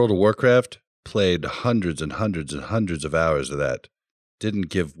 Like, World of Warcraft, played hundreds and hundreds and hundreds of hours of that. Didn't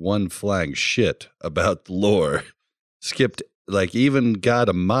give one flying shit about the lore. Skipped, like, even got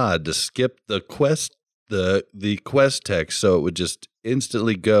a mod to skip the quest, the quest text, so it would just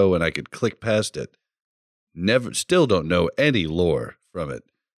instantly go and I could click past it. Still don't know any lore from it.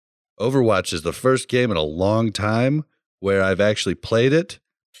 Overwatch is the first game in a long time where I've actually played it.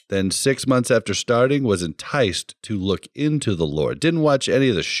 Then 6 months after starting, was enticed to look into the lore. Didn't watch any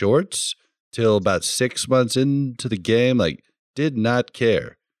of the shorts till about 6 months into the game. Like, did not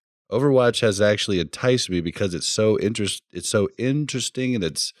care. Overwatch has actually enticed me because it's so interesting and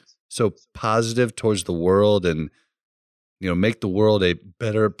it's so positive towards the world, and make the world a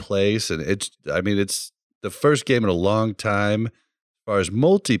better place. And it's the first game in a long time, as far as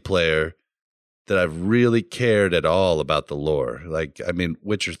multiplayer, that I've really cared at all about the lore. Like, I mean,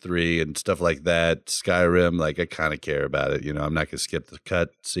 Witcher 3 and stuff like that, Skyrim, like, I kind of care about it. I'm not going to skip the cut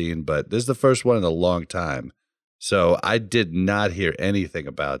scene, but this is the first one in a long time. So I did not hear anything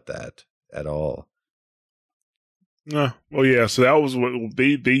about that at all. Well, yeah, so that was what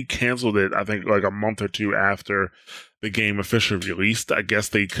they canceled it, I think, like a month or two after the game officially released. I guess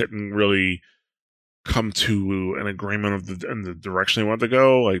they couldn't really come to an agreement in the direction they want to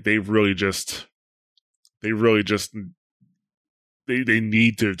go. Like, they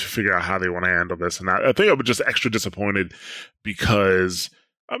need to figure out how they want to handle this. And I think I was just extra disappointed because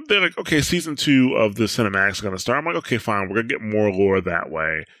they're like, okay, season 2 of the cinematics is going to start. I'm like, okay, fine, we're going to get more lore that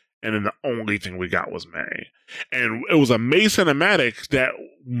way. And then the only thing we got was May. And it was a May cinematic that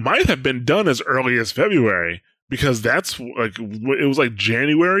might have been done as early as February, because that's like, it was like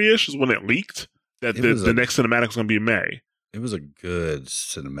January-ish is when it leaked that the next cinematic was going to be May. It was a good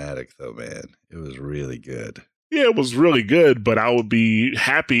cinematic though, man. It was really good. Yeah, it was really good, but I would be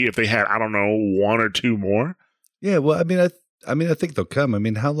happy if they had, I don't know, 1 or 2 more. Yeah, well, I think they'll come. I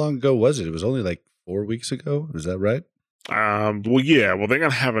mean, how long ago was it? It was only like 4 weeks ago. Is that right? Well, yeah. Well, they're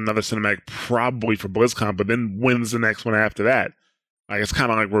gonna have another cinematic probably for BlizzCon, but then when's the next one after that? Like, it's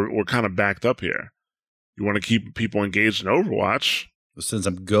kind of like we're kind of backed up here. You want to keep people engaged in Overwatch. Well, since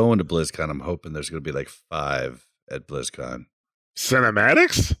I'm going to BlizzCon, I'm hoping there's going to be like 5 at BlizzCon.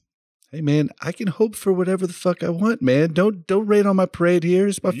 Cinematics? Hey, man, I can hope for whatever the fuck I want, man. Don't rain on my parade here.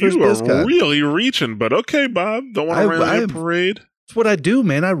 It's my first BlizzCon. You are really reaching, but okay, Bob. Don't want to rain on your parade. It's what I do,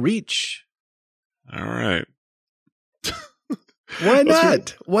 man. I reach. All right. Why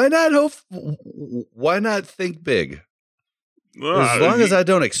not? Why not hope? Why not think big? As long as I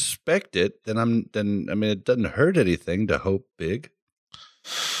don't expect it, then it doesn't hurt anything to hope big.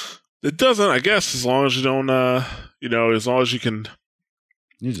 It doesn't, I guess, as long as you don't, as long as you can.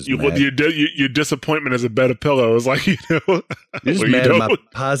 Your disappointment is a bed of pillows, like, You're just mad at my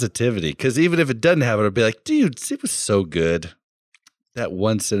positivity, because even if it doesn't have it, I'll be like, dude, it was so good. That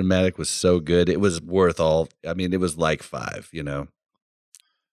one cinematic was so good. It was worth all. I mean, it was like 5, Yeah,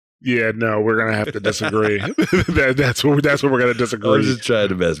 no, we're gonna have to disagree. that's where we're gonna disagree. I was just trying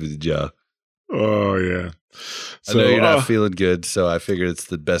to mess with you, Joe. Oh yeah. So, I know you're not feeling good, so I figured it's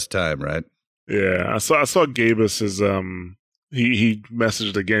the best time, right? Yeah, I saw Gabus's he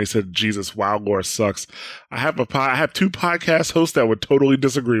messaged again. He said, "Jesus, WoW lore sucks." I have 2 podcast hosts that would totally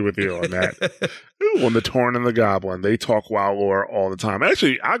disagree with you on that. On the Torn and the Goblin, they talk WoW lore all the time.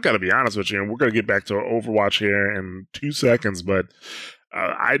 Actually, I got to be honest with you, and we're gonna get back to Overwatch here in 2 seconds, but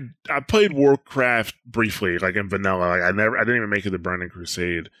I played Warcraft briefly, like in vanilla. Like, I didn't even make it to Burning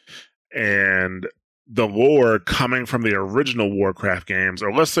Crusade, and the lore coming from the original Warcraft games,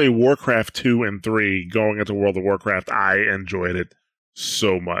 or let's say Warcraft 2 and 3 going into World of Warcraft, I enjoyed it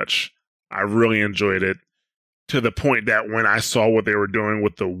so much. I really enjoyed it. to the point that when I saw what they were doing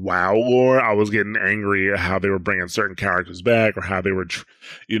with the WoW lore, I was getting angry at how they were bringing certain characters back or how they were,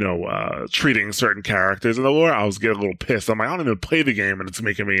 treating certain characters in the lore. I was getting a little pissed. I'm like, I don't even play the game, and it's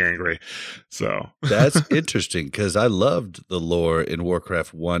making me angry. So That's interesting because I loved the lore in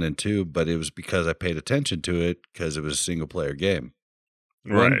Warcraft 1 and 2, but it was because I paid attention to it because it was a single player game.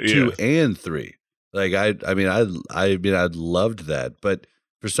 right, 1, 2, and 3. Like I loved that, but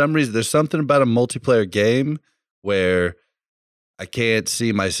for some reason, there's something about a multiplayer game where I can't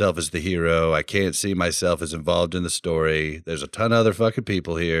see myself as the hero. I can't see myself as involved in the story. There's a ton of other fucking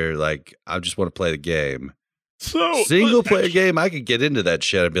people here. Like, I just want to play the game. So Single player game, I could get into that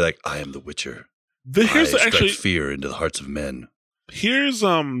shit and be like, I am the Witcher. here's I strike actually fear into the hearts of men. here's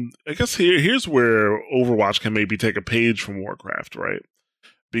I guess here's where Overwatch can maybe take a page from Warcraft, right?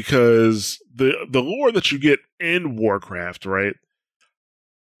 Because the lore that you get in Warcraft, right?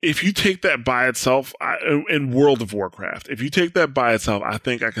 If you take that by itself, in World of Warcraft, if you take that by itself, I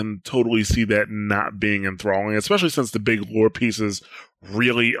think I can totally see that not being enthralling, especially since the big lore pieces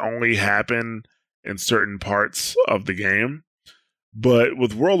really only happen in certain parts of the game. But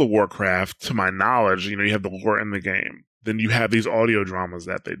with World of Warcraft, to my knowledge, you have the lore in the game. Then you have these audio dramas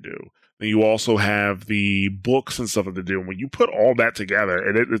that they do. Then you also have the books and stuff that they do. And when you put all that together,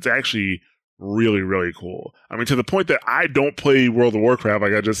 it's actually really, really cool. I mean, to the point that I don't play World of Warcraft,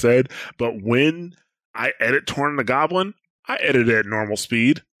 like I just said, but when I edit Torn the Goblin, I edit it at normal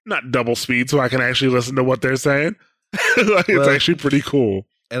speed, not double speed, so I can actually listen to what they're saying. It's actually pretty cool.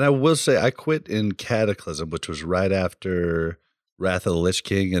 And I will say, I quit in Cataclysm, which was right after Wrath of the Lich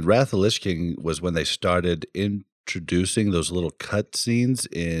King. And Wrath of the Lich King was when they started introducing those little cut scenes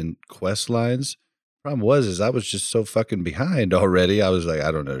in quest lines. Problem was I was just so fucking behind already. I was like,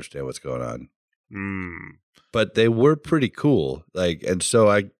 I don't understand what's going on. But they were pretty cool. Like, and so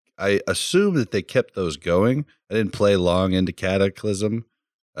I assume that they kept those going. I didn't play long into Cataclysm,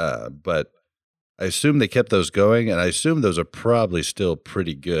 but I assume they kept those going, and I assume those are probably still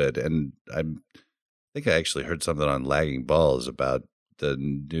pretty good. And I think I actually heard something on Lagging Balls about the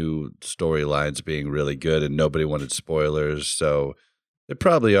new storylines being really good, and nobody wanted spoilers, so they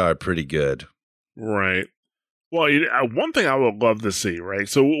probably are pretty good. Right. Well, one thing I would love to see, right?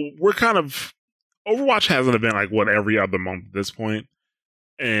 So we're kind of Overwatch has an event like every other month at this point,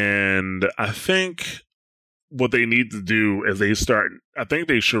 and I think what they need to do is I think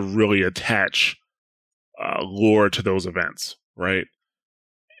they should really attach lore to those events, right?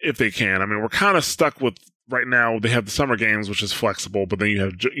 If they can. I mean, we're kind of stuck with right now. They have the summer games, which is flexible, but then you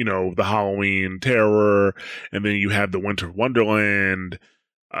have the Halloween Terror, and then you have the Winter Wonderland.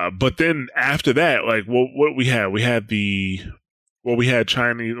 But then after that, like what we had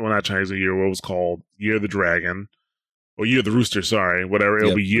Chinese, well, not Chinese New Year, what it was called Year of the Dragon, or Year of the Rooster, sorry, whatever.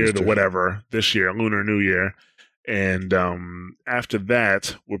 It'll be Year of the whatever this year, Lunar New Year. And after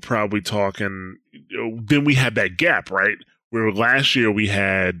that, we're probably talking, then we had that gap, right? Where last year we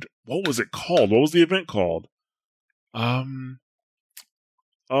had, what was it called? What was the event called? Oh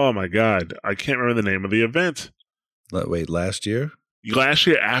my God, I can't remember the name of the event. Wait, last year? Last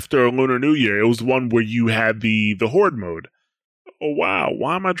year after Lunar New Year, it was the one where you had the Horde mode. Oh wow,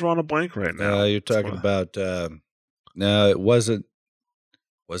 why am I drawing a blank right now? You're talking about no, it wasn't.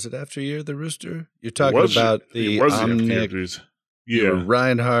 Was it after Year of the Rooster? You're talking about the Omnic. Yeah, you were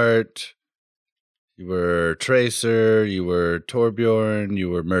Reinhardt, you were Tracer, you were Torbjorn, you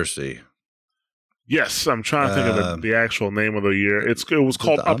were Mercy. Yes, I'm trying to think of the actual name of the year. It was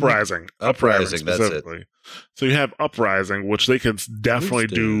called Uprising. Uprising, that's it. So you have Uprising, which they can definitely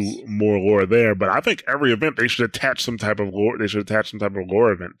do more lore there. But I think every event they should attach some type of lore. They should attach some type of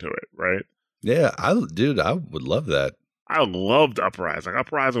lore event to it, right? Yeah, I would love that. I loved Uprising.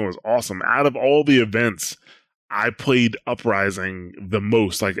 Uprising was awesome. Out of all the events, I played Uprising the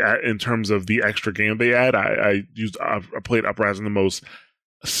most. Like in terms of the extra game they add, I played Uprising the most.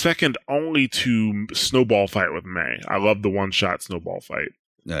 Second only to Snowball Fight with Mei. I love the one-shot Snowball Fight.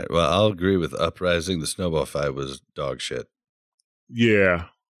 All right, well, I'll agree with Uprising. The Snowball Fight was dog shit. Yeah.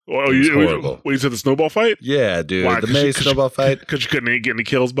 Well, it was horrible. Wait, you said the Snowball Fight? Yeah, dude. Why? The Mei Snowball Fight? Because you couldn't get any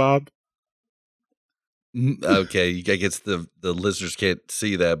kills, Bob? Okay, I guess the listeners can't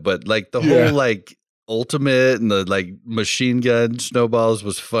see that, but like the whole like ultimate and the like machine gun snowballs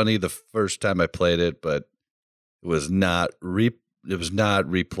was funny the first time I played it, but it was not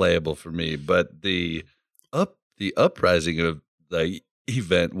replayable for me. But the Uprising of the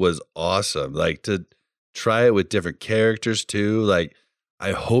event was awesome. Like to try it with different characters too. Like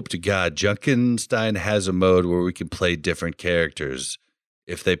I hope to God Junkenstein has a mode where we can play different characters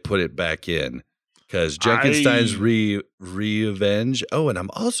if they put it back in. Because Junkenstein's Revenge. Oh, and I'm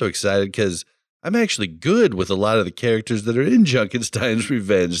also excited because I'm actually good with a lot of the characters that are in Junkenstein's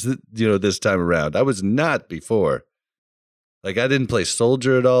Revenge, this time around. I was not before. Like, I didn't play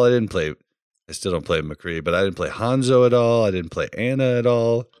Soldier at all. I still don't play McCree, but I didn't play Hanzo at all. I didn't play Anna at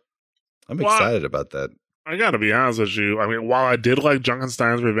all. I'm excited about that. I gotta be honest with you. I mean, while I did like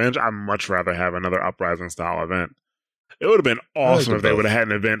Junkenstein's Revenge, I'd much rather have another Uprising style event. It would have been awesome if they would have had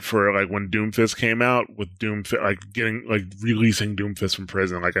an event for like when Doomfist came out with Doomfist, like releasing Doomfist from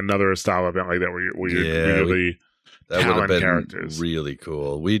prison, like another style event like that where you're really that would have been characters. Really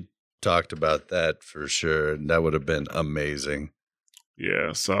cool. We talked about that for sure, and that would have been amazing.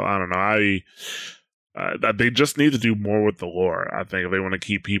 Yeah, so I don't know. They just need to do more with the lore. I think if they want to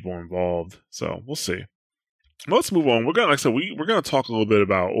keep people involved. So we'll see. Let's move on. We're gonna talk a little bit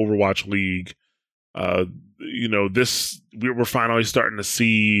about Overwatch League. We're finally starting to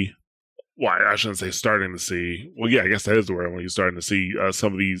see. Well, I shouldn't say starting to see. Well, yeah, I guess that is the word when you're starting to see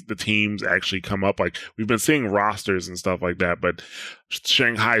some of the teams actually come up. Like we've been seeing rosters and stuff like that, but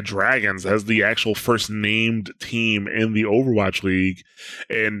Shanghai Dragons has the actual first named team in the Overwatch League,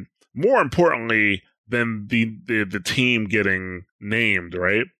 and more importantly than the team getting named,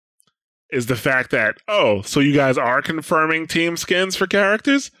 right, is the fact that so you guys are confirming team skins for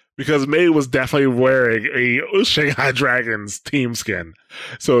characters. Because May was definitely wearing a Shanghai Dragons team skin.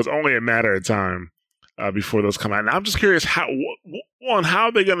 So it's only a matter of time before those come out. And I'm just curious how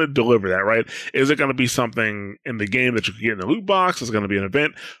are they going to deliver that, right? Is it going to be something in the game that you can get in the loot box? Is it going to be an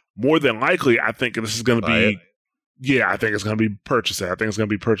event? More than likely, I think this is going to be... Yeah, I think it's going to be purchased. I think it's going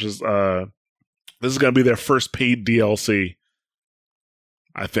to be purchased... this is going to be their first paid DLC,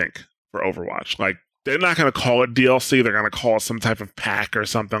 I think, for Overwatch. Like, they're not going to call it DLC. They're going to call it some type of pack or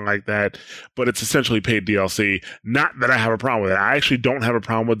something like that. But it's essentially paid DLC. Not that I have a problem with it. I actually don't have a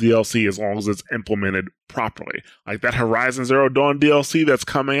problem with DLC as long as it's implemented properly. Like that Horizon Zero Dawn DLC that's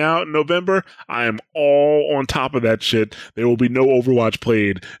coming out in November, I am all on top of that shit. There will be no Overwatch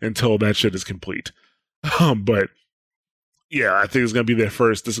played until that shit is complete. But yeah, I think it's going to be their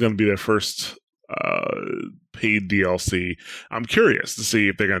first. This is going to be their first paid DLC. I'm curious to see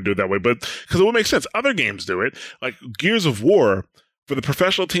if they're going to do it that way, but because it would make sense. Other games do it, like Gears of War. For the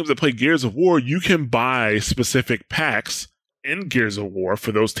professional teams that play Gears of War, you can buy specific packs in Gears of War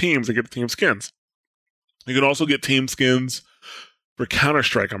for those teams and get the team skins. You can also get team skins for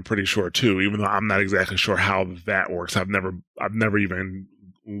Counter-Strike, I'm pretty sure too, even though I'm not exactly sure how that works. I've never even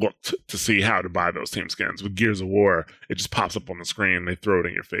looked to see how to buy those team skins. With Gears of War, it just pops up on the screen, they throw it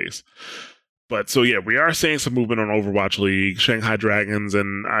in your face. But so yeah, we are seeing some movement on Overwatch League, Shanghai Dragons,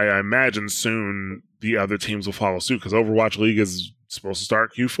 and I imagine soon the other teams will follow suit because Overwatch League is supposed to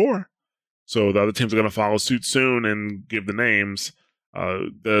start Q4. So the other teams are going to follow suit soon and give the names.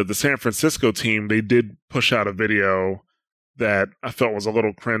 The San Francisco team, they did push out a video that I felt was a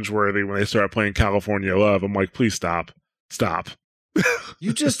little cringeworthy when they started playing California Love. I'm like, please stop.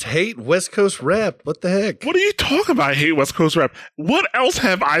 You just hate West Coast rap. What the heck? What are you talking about? I hate West Coast rap. What else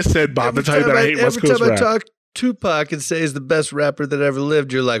have I said, Bob, to tell you that I hate West Coast rap? Every time I talk Tupac and say he's the best rapper that ever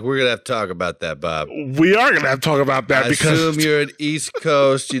lived, you're like, we're going to have to talk about that, Bob. We are going to have to talk about that I assume you're an East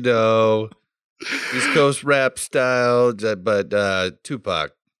Coast, East Coast rap style, but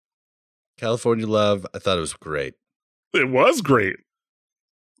Tupac, California Love, I thought it was great. It was great.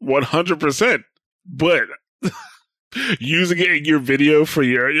 100%. But... using it in your video for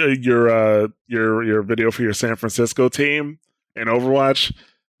your video for your San Francisco team in Overwatch,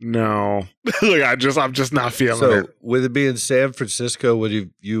 no. Like I'm just not feeling it. With it being San Francisco,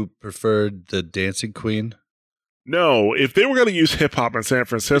 would you preferred the Dancing Queen? No, if they were going to use hip hop in San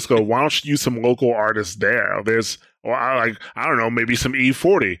Francisco, why don't you use some local artists there? I don't know, maybe some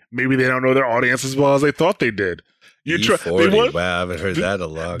E40. Maybe they don't know their audience as well as they thought they did. E40, wow, I haven't heard that in a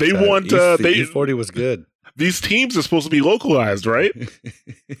long time. E40 was good. These teams are supposed to be localized, right?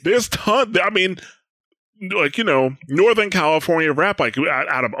 There's Northern California rap, like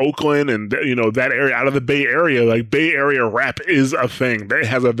out of Oakland and, that area, out of the Bay Area, like Bay Area rap is a thing. It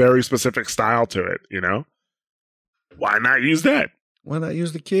has a very specific style to it, Why not use that? Why not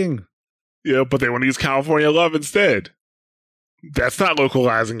use the King? Yeah, but they want to use California Love instead. That's not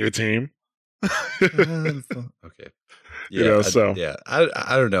localizing your team. Okay. Yeah,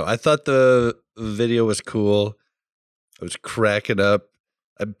 I don't know. I thought the video was cool. I was cracking up.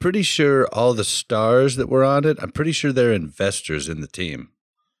 I'm pretty sure all the stars that were on it, I'm pretty sure they're investors in the team.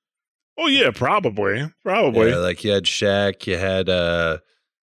 Oh, yeah, probably. Yeah, like you had Shaq, you had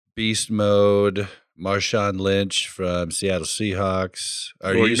Beast Mode, Marshawn Lynch from Seattle Seahawks.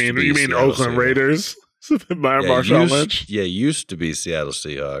 You mean Oakland Raiders? Marshawn Lynch? Yeah, used to be Seattle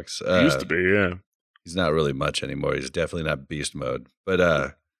Seahawks. Used to be, yeah. He's not really much anymore. He's definitely not beast mode.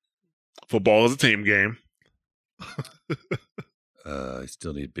 But Football is a team game. I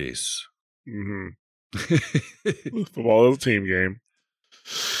still need base. Football is a team game.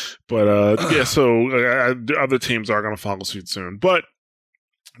 But yeah, so other teams are going to follow suit soon. But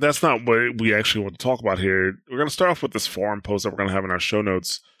that's not what we actually want to talk about here. We're going to start off with this forum post that we're going to have in our show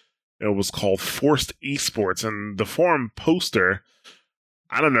notes. It was called Forced Esports, and the forum poster,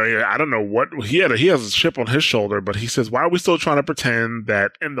 I don't know what he has a chip on his shoulder, but he says, why are we still trying to pretend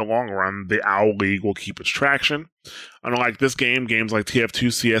that in the long run the OWL League will keep its traction? Unlike this game, games like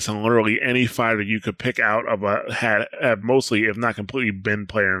TF2, CS, and literally any fighter you could pick out of have mostly, if not completely, been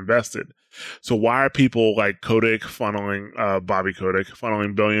player invested. So why are people like Kotick Bobby Kotick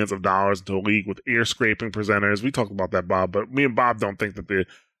funneling billions of dollars into a league with ear scraping presenters? We talked about that, Bob, but me and Bob don't think that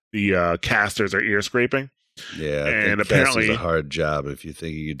the casters are ear scraping. Yeah, and apparently it's a hard job. If you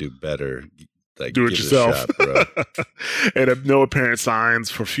think you could do better, like, do it yourself. Shot, bro. And have no apparent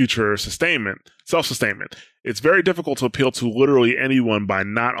signs for future self-sustainment. It's very difficult to appeal to literally anyone by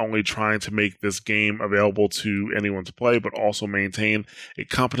not only trying to make this game available to anyone to play, but also maintain a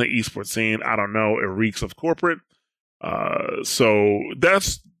competent esports scene. I don't know. It reeks of corporate. So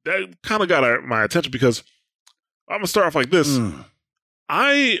that kind of got my attention, because I'm gonna start off like this.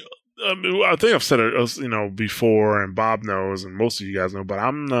 I think I've said it, before, and Bob knows, and most of you guys know, but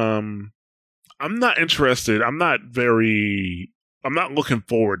I'm not interested. I'm not looking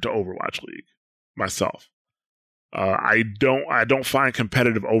forward to Overwatch League myself. I don't find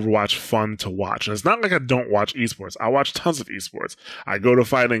competitive Overwatch fun to watch. And it's not like I don't watch esports. I watch tons of esports. I go to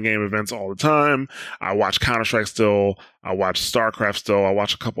fighting game events all the time. I watch Counter-Strike still. I watch StarCraft still. I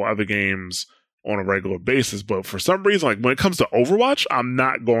watch a couple other games on a regular basis. But for some reason, like when it comes to Overwatch, I'm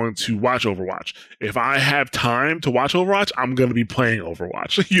not going to watch Overwatch. If I have time to watch Overwatch, I'm going to be playing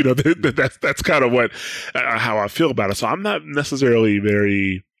Overwatch. That's kind of how I feel about it. So I'm not necessarily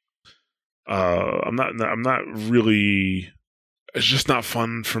very... I'm not really, it's just not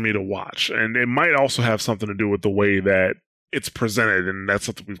fun for me to watch. And it might also have something to do with the way that it's presented, and that's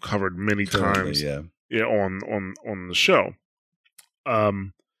something we've covered many times on the show.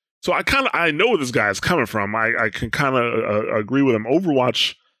 So I know where this guy is coming from. I can kind of agree with him.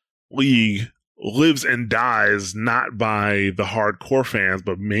 Overwatch League lives and dies not by the hardcore fans,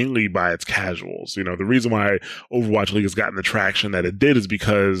 but mainly by its casuals. The reason why Overwatch League has gotten the traction that it did is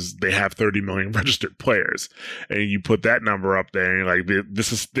because they have 30 million registered players, and you put that number up there, and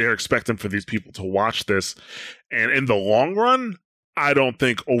they're expecting for these people to watch this. And in the long run, I don't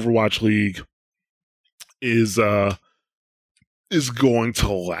think Overwatch League is going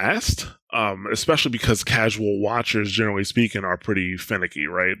to last. Especially because casual watchers, generally speaking, are pretty finicky,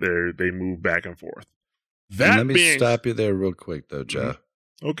 right? They move back and forth. Let me stop you there real quick, though, Ja.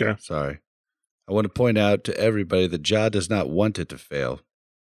 Okay. Sorry. I want to point out to everybody that Ja does not want it to fail.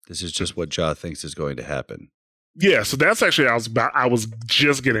 This is just what Ja thinks is going to happen. Yeah, so that's actually I was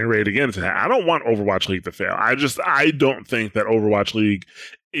just getting ready to get into that. I don't want Overwatch League to fail. I don't think that Overwatch League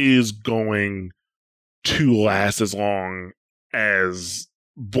is going to last as long as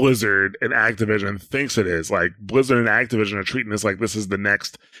Blizzard and Activision thinks it is. Like, Blizzard and Activision are treating this like this is the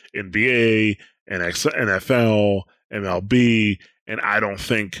next NBA, NFL, MLB, and I don't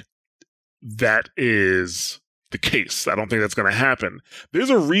think that is the case. I don't think that's going to happen. There's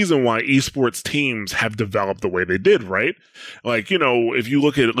a reason why esports teams have developed the way they did, right? Like, if you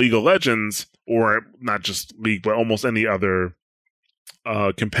look at League of Legends, or not just League, but almost any other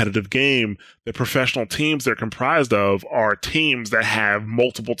competitive game, the professional teams they're comprised of are teams that have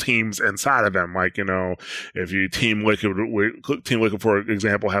multiple teams inside of them. Like, if you Team Liquid, for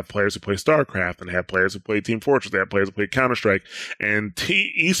example, have players who play StarCraft, and have players who play Team Fortress, they have players who play Counter-Strike, and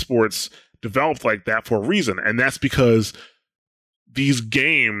esports developed like that for a reason. And that's because these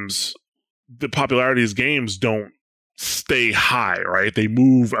games, the popularity of these games don't stay high, right? They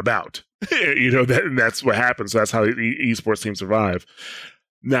move about. That's what happens. So that's how the esports teams survive.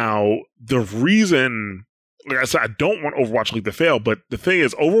 Now, the reason, like I said, I don't want Overwatch League to fail, but the thing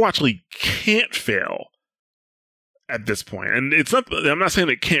is, Overwatch League can't fail at this point. And I'm not saying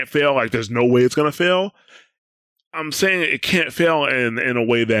it can't fail, like there's no way it's going to fail. I'm saying it can't fail in a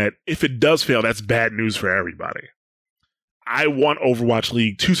way that if it does fail, that's bad news for everybody. I want Overwatch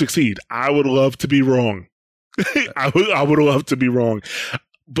League to succeed. I would love to be wrong. I would love to be wrong.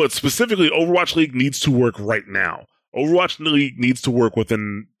 But specifically, Overwatch League needs to work right now. Overwatch League needs to work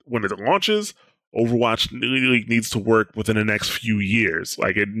when it launches. Overwatch League needs to work within the next few years.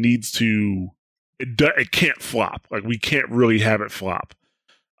 Like, it needs to, it can't flop. Like, we can't really have it flop.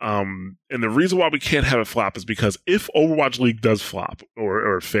 And the reason why we can't have it flop is because if Overwatch League does flop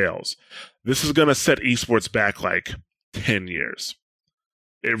or fails, this is going to set esports back like 10 years.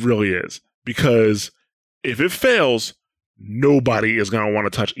 It really is. Because if it fails, nobody is going to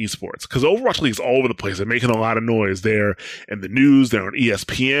want to touch esports. Because Overwatch League's all over the place. They're making a lot of noise. They're in the news. They're on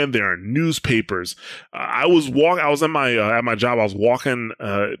ESPN. They're in newspapers. I was at my job. I was walking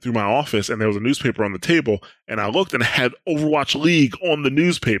through my office, and there was a newspaper on the table. And I looked, and it had Overwatch League on the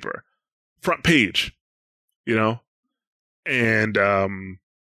newspaper, front page. You know, and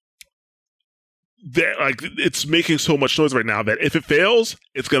it's making so much noise right now that if it fails,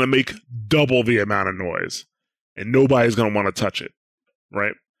 it's going to make double the amount of noise, and nobody's going to want to touch it,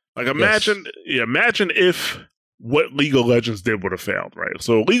 right? Like imagine if what League of Legends did would have failed, right?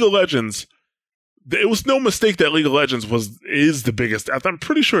 So League of Legends, it was no mistake that League of Legends is the biggest. I'm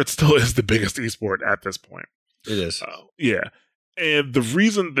pretty sure it still is the biggest esport at this point. It is, yeah. And the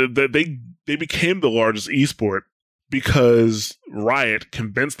reason that they became the largest esport because Riot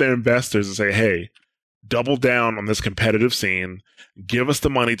convinced their investors to say, hey, double down on this competitive scene, give us the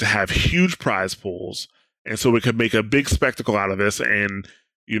money to have huge prize pools, and so we could make a big spectacle out of this. And,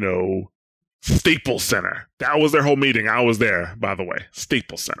 Staples Center. That was their whole meeting. I was there, by the way.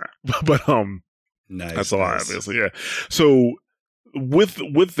 Staples Center. But nice, that's a lot, obviously, yeah. So with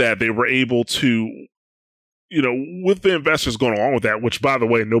that, they were able to, with the investors going along with that, which, by the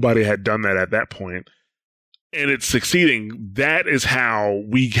way, nobody had done that at that point, and it's succeeding. That is how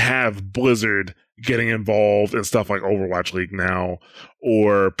we have Blizzard getting involved in stuff like Overwatch League now,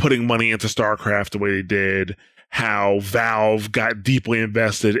 or putting money into StarCraft the way they did, how Valve got deeply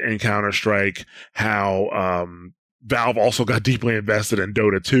invested in Counter-Strike, how Valve also got deeply invested in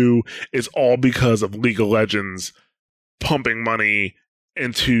Dota 2. It's all because of League of Legends pumping money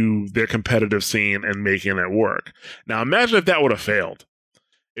into their competitive scene and making it work. Now imagine if that would have failed.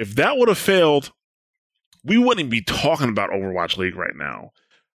 If that would have failed, we wouldn't be talking about Overwatch League right now.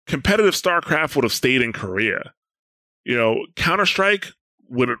 Competitive StarCraft would have stayed in Korea. Counter-Strike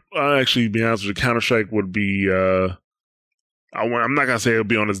would actually, be honest with you, Counter-Strike would be, I'm not going to say it would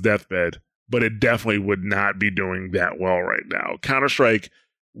be on its deathbed, but it definitely would not be doing that well right now. Counter-Strike,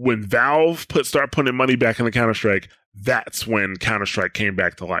 when Valve start putting money back into Counter-Strike, that's when Counter-Strike came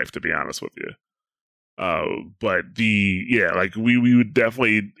back to life, to be honest with you. But we would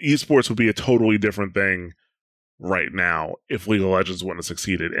definitely, esports would be a totally different thing right now if League of Legends wouldn't have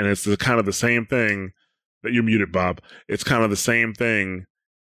succeeded. And it's kind of the same thing that you're muted, Bob. It's kind of the same thing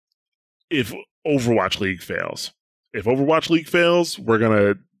if Overwatch League fails. If Overwatch League fails,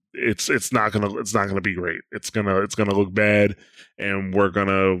 it's not gonna be great. It's gonna look bad, and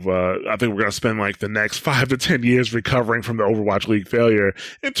I think we're gonna spend like the next 5 to 10 years recovering from the Overwatch League failure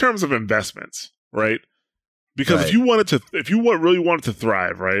in terms of investments, right? Because right. if you really wanted to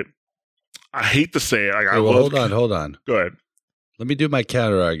thrive, right? I hate to say it. Hold on. Go ahead. Let me do my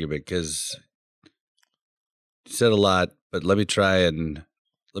counter argument, because you said a lot, but let me try and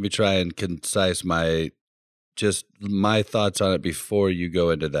concise my thoughts on it before you go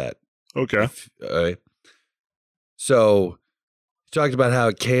into that. Okay. All right. So you talked about how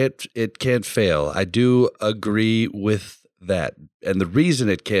it can't fail. I do agree with that. And the reason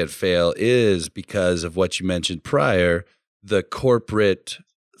it can't fail is because of what you mentioned prior, the corporate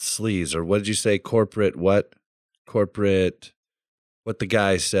sleaze, or what did you say? Corporate, what the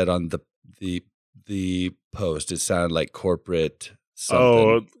guy said on the post. It sounded like corporate something.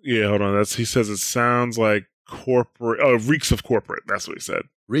 Oh, yeah, hold on. He says it sounds like corporate. Oh, reeks of corporate. That's what he said.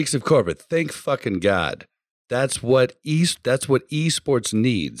 Reeks of corporate. Thank fucking God. That's what esports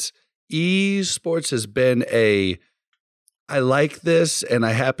needs. Esports has been I like this, and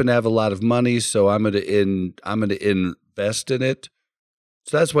I happen to have a lot of money, so I'm gonna invest in it.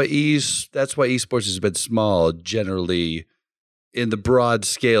 So that's why esports has been small generally in the broad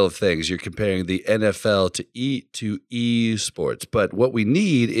scale of things. You're comparing the NFL to esports, but what we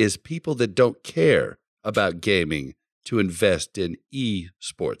need is people that don't care about gaming to invest in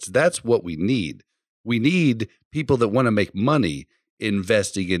esports. That's what we need. We need people that want to make money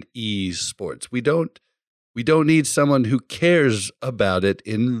investing in esports. We don't need someone who cares about it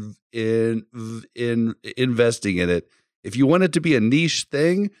in investing in it. If you want it to be a niche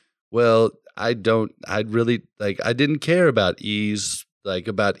thing, well, I didn't care about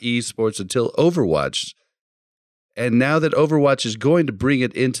esports until Overwatch. And now that Overwatch is going to bring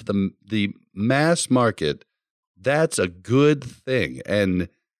it into the mass market, that's a good thing. And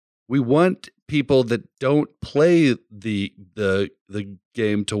we want people that don't play the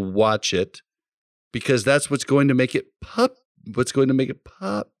game to watch it, because that's what's going to make it pop.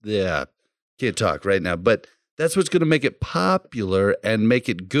 Yeah, can't talk right now, but that's what's going to make it popular and make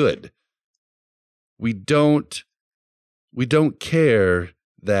it good. We don't care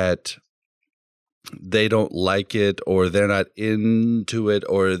that they don't like it or they're not into it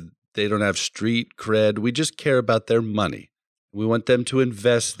or they don't have street cred. We just care about their money. We want them to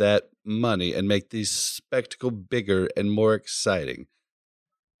invest that money and make the spectacle bigger and more exciting.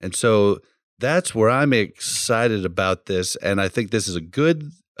 And so that's where I'm excited about this. And I think this is a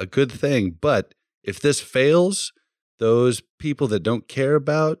good thing. But if this fails, those people that don't care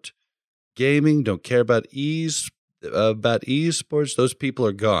about gaming, don't care about esports, those people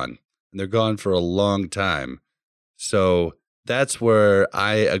are gone. And they're gone for a long time. So that's where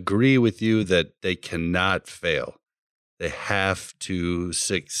I agree with you that they cannot fail. They have to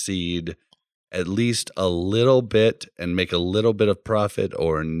succeed at least a little bit and make a little bit of profit,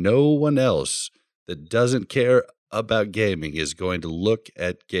 or no one else that doesn't care about gaming is going to look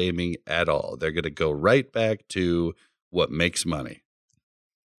at gaming at all. They're going to go right back to what makes money.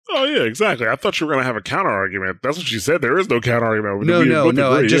 Oh yeah, exactly. I thought you were going to have a counter argument. That's what you said. There is no counter argument. No.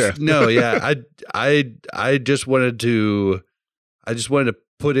 I just wanted to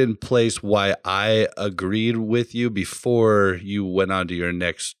put in place why I agreed with you before you went on to your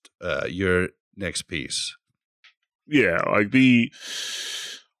next piece. Yeah, like I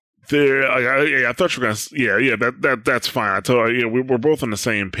thought you were gonna. That's fine. I told you, we're both on the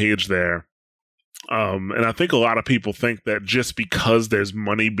same page there. And I think a lot of people think that just because there's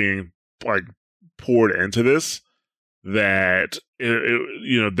money being like poured into this, that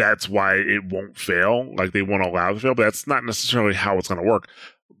that's why it won't fail. Like they won't allow it to fail, but that's not necessarily how it's going to work.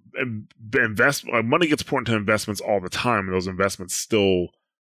 Money gets poured into investments all the time, and those investments still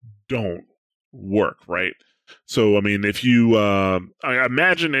don't work, right? So, I mean, if you I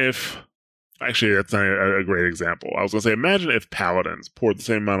imagine if actually that's not a great example. I was going to say, imagine if Paladins poured the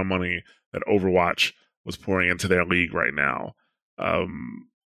same amount of money that Overwatch was pouring into their league right now.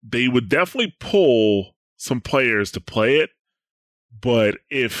 They would definitely pull some players to play it, but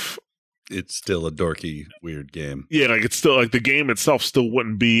if it's still a dorky, weird game. Yeah, like it's still like the game itself still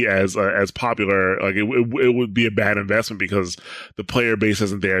wouldn't be as popular. Like it would be a bad investment because the player base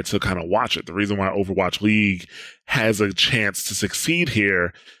isn't there to kind of watch it. The reason why Overwatch League has a chance to succeed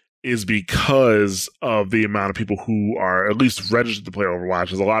here is because of the amount of people who are at least registered to play Overwatch.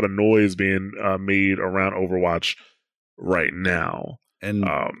 There's a lot of noise being made around Overwatch right now,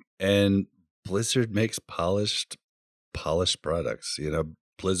 and Blizzard makes polished products.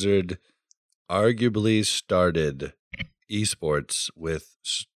 Blizzard arguably started esports with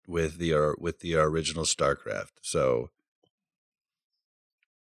the original StarCraft. So,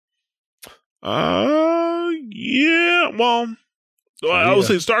 yeah. Well, I would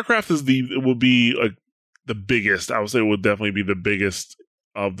say StarCraft will be like the biggest. I would say it would definitely be the biggest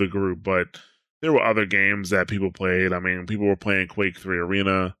of the group. But there were other games that people played. I mean, people were playing Quake 3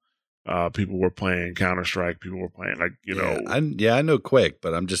 Arena. People were playing Counter-Strike. People were playing I know Quake,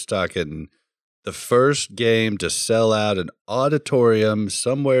 but I'm just talking the first game to sell out an auditorium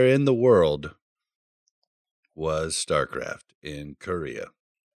somewhere in the world was StarCraft in Korea.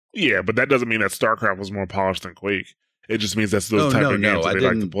 Yeah, but that doesn't mean that StarCraft was more polished than Quake. It just means that's those type of games that they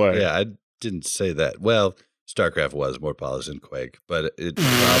like to play. Yeah, I didn't say that. Well, StarCraft was more polished than Quake, but it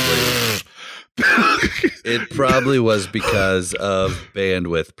probably was because of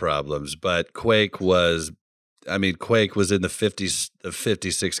bandwidth problems. But Quake was in the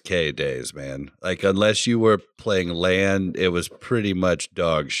 56K days, man. Like unless you were playing LAN, it was pretty much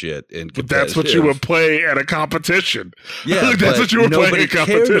dog shit. But that's what you would play at a competition. Yeah, that's what you were playing at a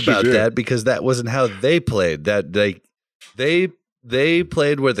competition. Cared about that because that wasn't how they played. That they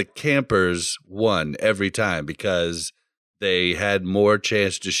played where the campers won every time because they had more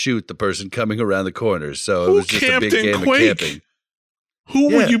chance to shoot the person coming around the corner. So it was just a big game of camping.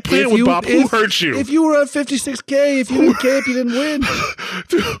 Who were you playing with, Bob? Who hurt you? If you were on 56K, if you didn't camp, you didn't win.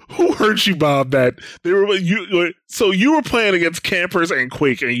 Dude, who hurt you, Bob? That they were you. So you were playing against campers and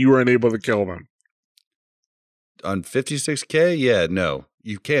Quake, and you weren't able to kill them on 56K. Yeah, no,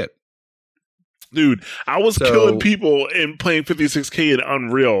 you can't. Dude, I was killing people and playing 56K in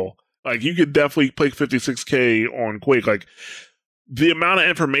Unreal. Like, you could definitely play 56K on Quake. Like, the amount of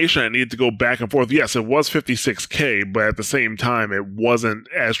information I needed to go back and forth, yes, it was 56K, but at the same time, it wasn't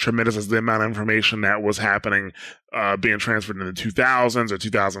as tremendous as the amount of information that was happening, being transferred in the 2000s or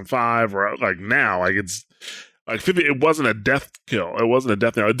 2005 or like now. Like, it's like 50, it wasn't a death kill. It wasn't a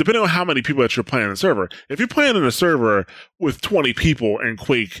death kill. Depending on how many people that you're playing in the server. If you're playing in a server with 20 people in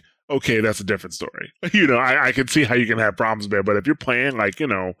Quake, okay, that's a different story. I can see how you can have problems there, but if you're playing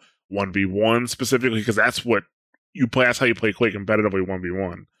 1v1 specifically, because that's what you play, that's how you play Quake competitively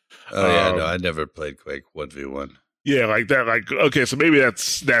 1v1. Oh yeah, no, I never played Quake 1v1. Yeah, like that. Like, okay, so maybe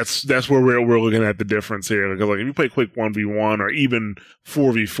that's where we're looking at the difference here. Because like if you play Quake 1v1 or even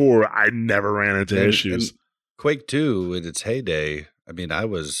 4v4, I never ran into issues. And Quake 2 in its heyday, I mean, I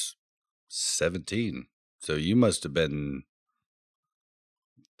was 17, so you must have been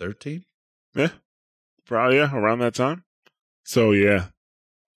 13. Yeah, probably around that time. So yeah,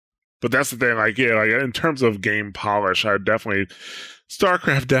 but that's the thing. Like yeah, like in terms of game polish,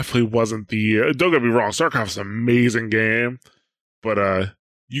 StarCraft definitely wasn't the. Don't get me wrong, StarCraft's an amazing game, but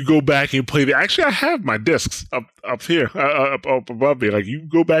you go back and play the. Actually, I have my discs up here, up above me. Like you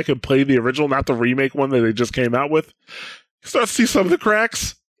go back and play the original, not the remake one that they just came out with. You start to see some of the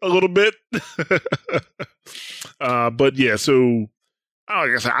cracks a little bit. But yeah, so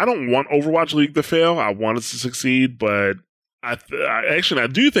like I said, I don't want Overwatch League to fail. I want it to succeed, but I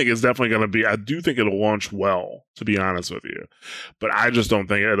do think it's definitely going to be. I do think it'll launch well, to be honest with you, but I just don't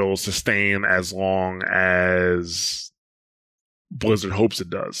think it'll sustain as long as Blizzard hopes it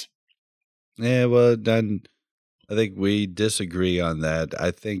does. Yeah, well, then I think we disagree on that.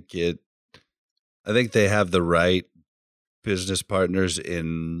 I think they have the right business partners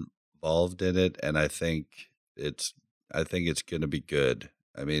involved in it, and I think it's going to be good.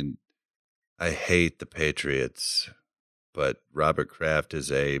 I mean, I hate the Patriots, but Robert Kraft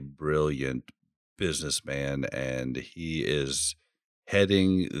is a brilliant businessman, and he is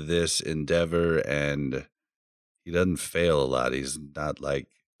heading this endeavor, and he doesn't fail a lot. He's not like,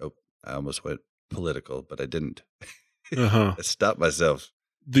 oh, I almost went political, but I didn't. I stopped myself.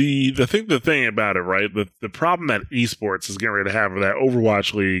 The thing about it, right? The problem that esports is getting ready to have, or that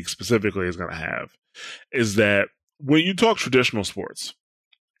Overwatch League specifically is going to have, is that when you talk traditional sports,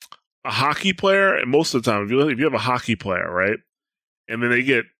 a hockey player, and most of the time, if you have a hockey player, right, and then they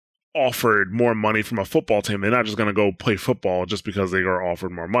get offered more money from a football team, they're not just going to go play football just because they are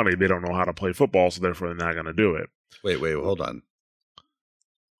offered more money. They don't know how to play football, so therefore they're not going to do it. Wait, hold on.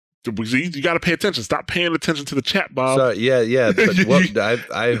 You got to pay attention. Stop paying attention to the chat, Bob. Sorry, yeah.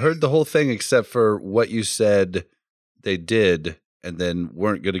 But I heard the whole thing except for what you said they did, and then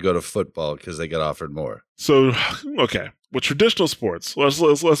weren't going to go to football because they got offered more. So, okay, with traditional sports,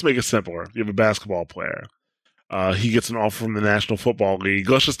 let's make it simpler. You have a basketball player. He gets an offer from the National Football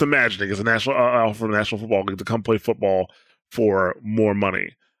League. Let's just imagine he gets a national offer from the National Football League to come play football for more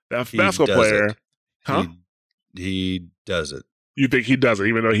money. That basketball player, He does it. You think he does it,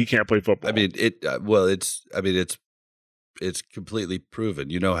 even though he can't play football? I mean, it's completely proven.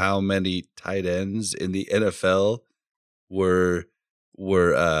 You know how many tight ends in the NFL were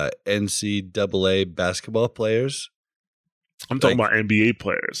NCAA basketball players? I'm talking about NBA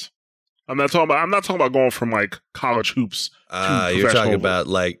players. I'm not talking about going from like college hoops. You're talking about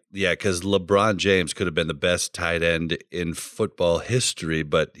because LeBron James could have been the best tight end in football history,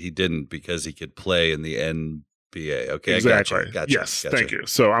 but he didn't because he could play in the NBA. Okay, exactly. Gotcha. Yes, thank you.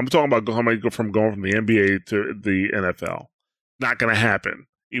 So I'm talking about how many go from going from the NBA to the NFL. Not going to happen,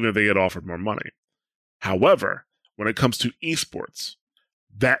 even if they get offered more money. However, when it comes to esports,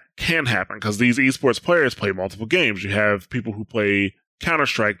 that can happen because these esports players play multiple games. You have people who play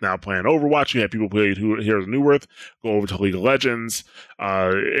Counter-Strike now playing Overwatch. You have people who play Heroes of Newerth go over to League of Legends,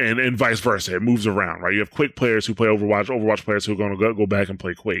 and vice versa. It moves around, right? You have Quake players who play Overwatch players who are going to go back and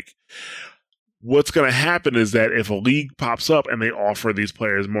play Quake. What's going to happen is that if a league pops up and they offer these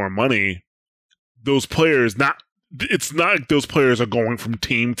players more money, it's not like those players are going from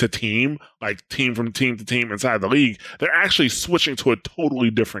team to team, like team from team to team inside the league. They're actually switching to a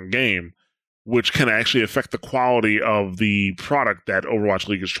totally different game, which can actually affect the quality of the product that Overwatch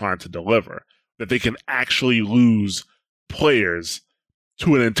League is trying to deliver. That they can actually lose players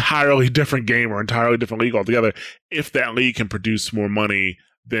to an entirely different game or entirely different league altogether if that league can produce more money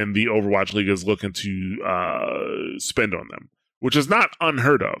than the Overwatch League is looking to spend on them, which is not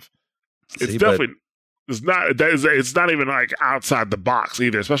unheard of. It's not even like outside the box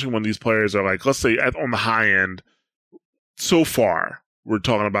either, especially when these players are like, let's say on the high end, so far we're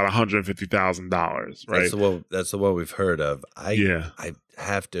talking about $150,000, right? That's the one we've heard of. I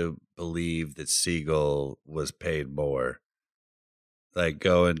have to believe that Siegel was paid more. Like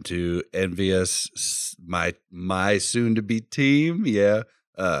going to Envious, my soon-to-be team, yeah.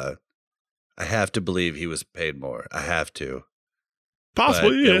 I have to believe he was paid more. I have to.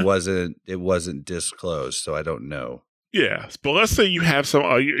 Possibly, but yeah. It wasn't disclosed, so I don't know. Yeah, but let's say you have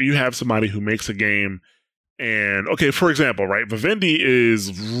somebody who makes a game, and okay, for example, right, Vivendi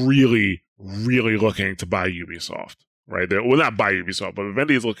is really, really looking to buy Ubisoft, right? Well, not buy Ubisoft, but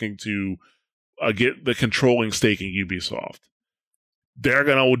Vivendi is looking to get the controlling stake in Ubisoft. they're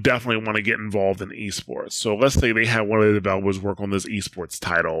going to definitely want to get involved in esports. So let's say they have one of the developers work on this esports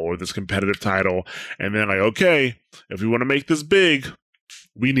title or this competitive title, and they're like, okay, if we want to make this big,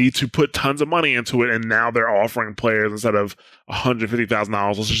 we need to put tons of money into it. And now they're offering players, instead of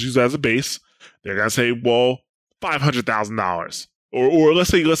 $150,000, let's just use that as a base, they're going to say, well, $500,000. Or let's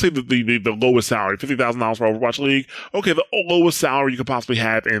say the lowest salary, $50,000 for Overwatch League. Okay, the lowest salary you could possibly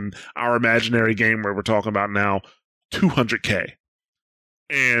have in our imaginary game where we're talking about now, $200K.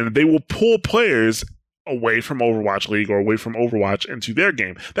 And they will pull players away from Overwatch League or away from Overwatch into their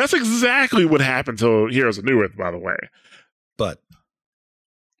game. That's exactly what happened to Heroes of Newerth, by the way. But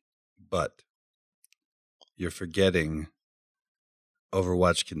you're forgetting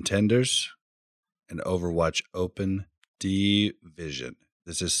Overwatch Contenders and Overwatch Open Division.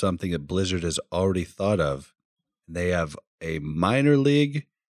 This is something that Blizzard has already thought of. They have a minor league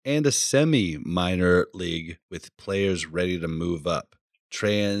and a semi-minor league with players ready to move up,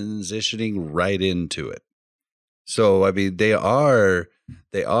 transitioning right into it. So, I mean, they are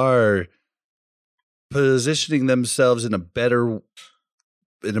positioning themselves in a better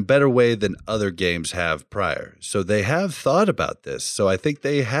way than other games have prior. So they have thought about this. So I think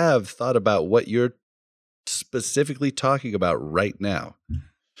they have thought about what you're specifically talking about right now.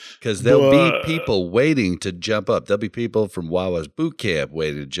 Because there'll be people waiting to jump up. There'll be people from Wawa's boot camp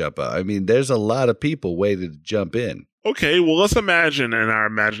waiting to jump up. I mean, there's a lot of people waiting to jump in. Okay, well, let's imagine in our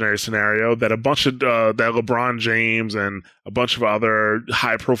imaginary scenario that a bunch of that LeBron James and a bunch of other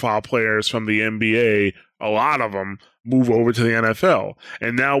high-profile players from the NBA, a lot of them, move over to the NFL.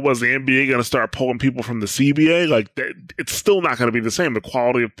 And now, was the NBA going to start pulling people from the CBA? Like, it's still not going to be the same. The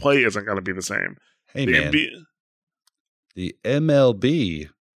quality of play isn't going to be the same. Hey, man, the MLB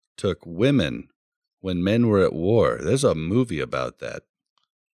took women when men were at war. There's a movie about that.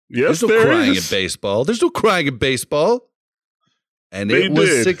 Yes, there's no crying in baseball. There's no crying in baseball. And it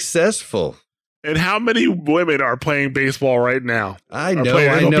was successful. And how many women are playing baseball right now? I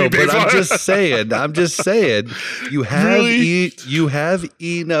know, but I'm just saying, you have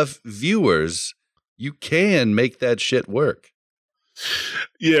enough viewers, you can make that shit work.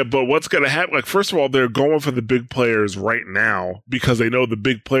 Yeah, but what's going to happen? Like, first of all, they're going for the big players right now because they know the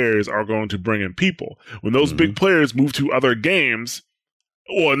big players are going to bring in people. When those big players move to other games,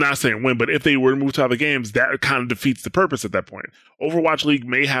 well, not saying when, but if they were to move to other games, that kind of defeats the purpose at that point. Overwatch League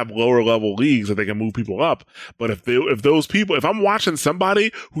may have lower level leagues that they can move people up, but if I'm watching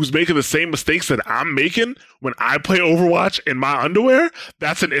somebody who's making the same mistakes that I'm making when I play Overwatch in my underwear,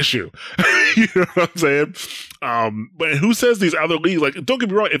 that's an issue. You know what I'm saying? But who says these other leagues? Like, don't get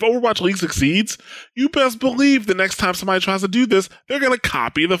me wrong, if Overwatch League succeeds, you best believe the next time somebody tries to do this, they're going to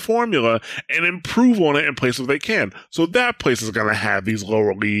copy the formula and improve on it in places where they can. So that place is going to have these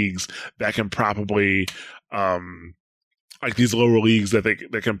lower leagues that can probably, these lower leagues that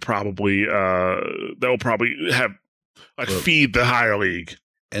they can probably, that will probably have, feed the higher league.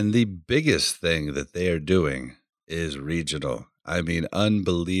 And the biggest thing that they are doing is regional. I mean,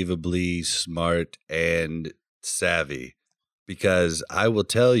 unbelievably smart and savvy, because I will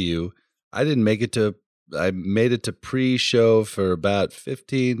tell you, I made it to pre-show for about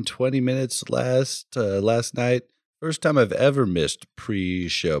 15-20 minutes last night. First time I've ever missed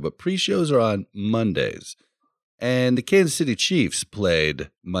pre-show, but pre-shows are on Mondays, and the Kansas City Chiefs played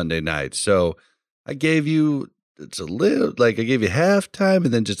Monday night. So I gave you halftime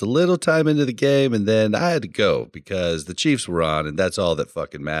and then just a little time into the game, and then I had to go because the Chiefs were on, and that's all that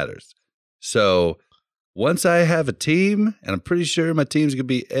fucking matters. So once I have a team, and I'm pretty sure my team's going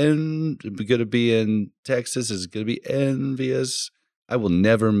to be in Texas, is going to be envious, I will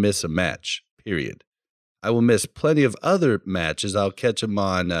never miss a match, period. I will miss plenty of other matches. I'll catch them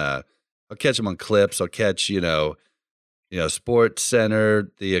on clips. I'll catch, Sports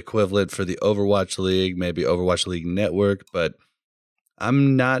Center, the equivalent for the Overwatch League, maybe Overwatch League Network, but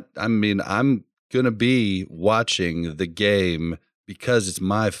I'm going to be watching the game because it's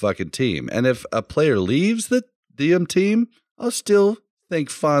my fucking team. And if a player leaves the DM team, I'll still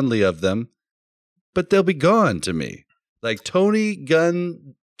think fondly of them, but they'll be gone to me. Like Tony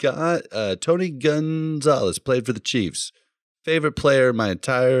Gonzalez played for the Chiefs. Favorite player most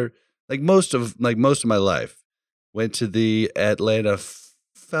of my life. Went to the Atlanta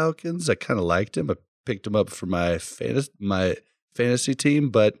Falcons. I kind of liked him. I picked him up for my fantasy team,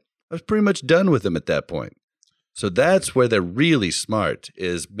 but I was pretty much done with him at that point. So that's where they're really smart,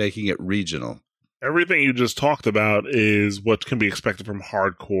 is making it regional. Everything you just talked about is what can be expected from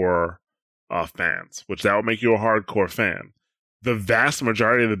hardcore fans, which that will make you a hardcore fan. The vast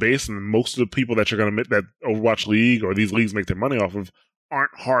majority of the base and most of the people that you're going to that Overwatch League or these leagues make their money off of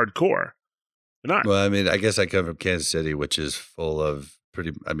aren't hardcore. They're not. Well, I mean, I guess I come from Kansas City, which is full of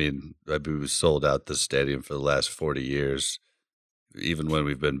we sold out the stadium for the last 40 years, even when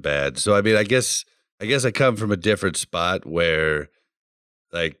we've been bad. So, I mean, I guess I come from a different spot where,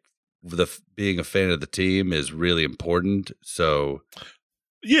 like, being a fan of the team is really important. So,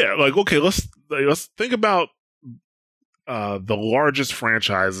 Yeah, like, okay, let's think about the largest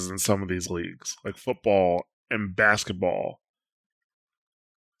franchises in some of these leagues, like football and basketball.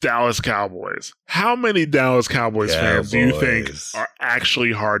 Dallas Cowboys. How many Dallas Cowboys fans do you think are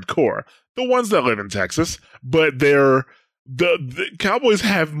actually hardcore? The ones that live in Texas, but the Cowboys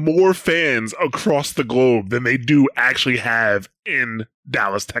have more fans across the globe than they do actually have in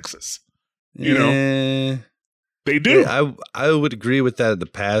Dallas, Texas. You know, they do. Yeah, I would agree with that in the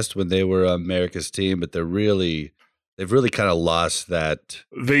past when they were America's team, but they've really kind of lost that.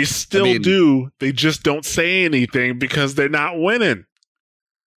 They still do. They just don't say anything because they're not winning.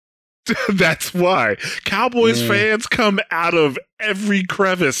 That's why Cowboys fans come out of every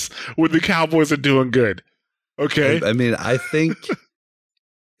crevice when the Cowboys are doing good. Okay. I mean, I think,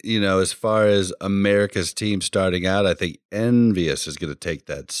 as far as America's team starting out, I think Envious is going to take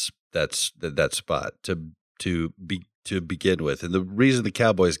that spot to begin with. And the reason the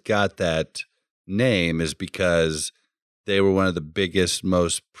Cowboys got that name is because they were one of the biggest,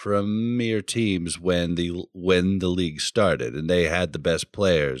 most premier teams when the league started, and they had the best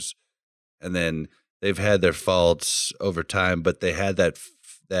players. And then they've had their faults over time, but they had that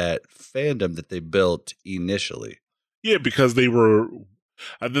fandom that they built initially. Yeah, because they were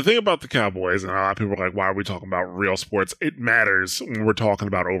the thing about the Cowboys, and a lot of people are like, why are we talking about real sports? It matters when we're talking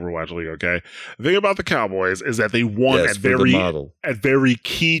about Overwatch League, okay? The thing about the Cowboys is that they won at very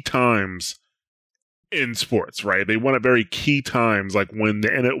key times in sports, right? They won at very key times, like when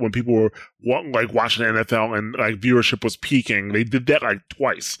people were watching the NFL and like viewership was peaking. They did that like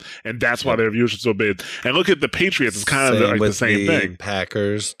twice, and that's why their viewership's so big. And look at the Patriots; it's kind of like the same thing.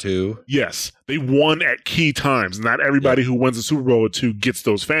 Packers too. Yes, they won at key times. Not everybody who wins the Super Bowl with two gets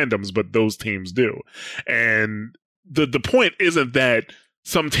those fandoms, but those teams do. And the point isn't that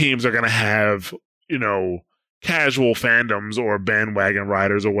some teams are going to have casual fandoms or bandwagon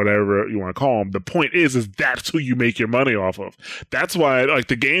riders or whatever you want to call them. The point is that's who you make your money off of. That's why, like,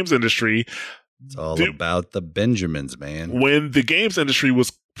 the games industry, it's all about the Benjamins, man. When the games industry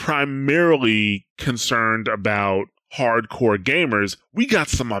was primarily concerned about hardcore gamers, we got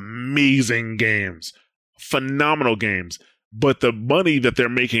some amazing games, phenomenal games. But the money that they're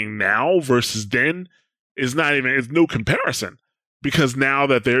making now versus then is no comparison. Because now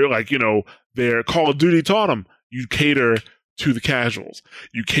that they're their Call of Duty taught them, you cater to the casuals.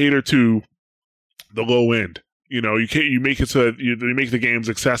 You cater to the low end. You make it so that you make the games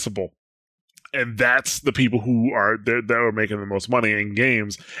accessible. And that's the people who are making the most money in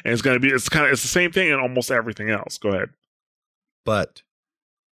games. And it's the same thing in almost everything else. Go ahead. But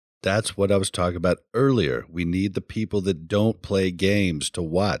that's what I was talking about earlier. We need the people that don't play games to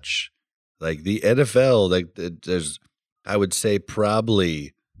watch. Like the NFL, there's, I would say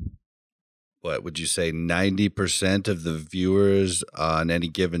probably, what would you say, 90% of the viewers on any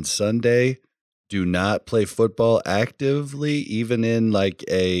given Sunday do not play football actively, even in like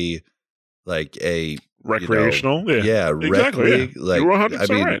a recreational, exactly, rec league. Yeah. Like, you're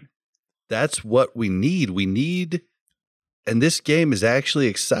 100% right. That's what we need. And this game is actually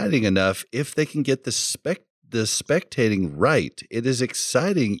exciting enough if they can get the spectating right. It is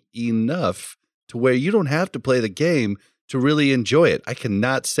exciting enough to where you don't have to play the game to really enjoy it. I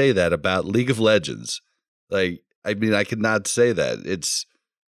cannot say that about League of Legends. I cannot say that. It's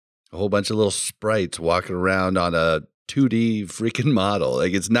a whole bunch of little sprites walking around on a 2D freaking model.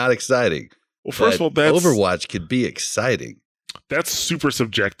 Like, it's not exciting. Well, first of all, Overwatch could be exciting. That's super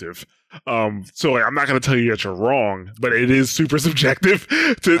subjective. So I'm not going to tell you that you're wrong, but it is super subjective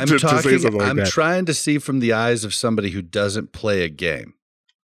to say something like that. I'm trying to see from the eyes of somebody who doesn't play a game.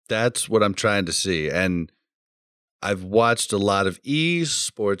 That's what I'm trying to see. And I've watched a lot of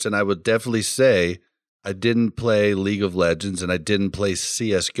esports, and I would definitely say I didn't play League of Legends and I didn't play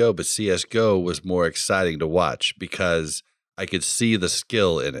CSGO, but CSGO was more exciting to watch because I could see the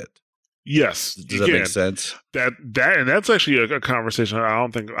skill in it. Yes, does that make sense? And that's actually a conversation. I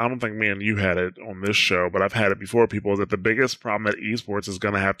don't think me and you had it on this show, but I've had it before. People, is that the biggest problem that esports is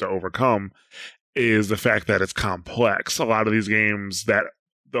going to have to overcome is the fact that it's complex. A lot of these games that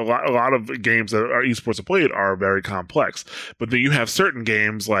a lot of games that are esports are played are very complex. But then you have certain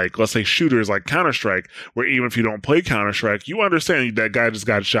games like, let's say, shooters like Counter-Strike, where even if you don't play Counter-Strike, you understand that guy just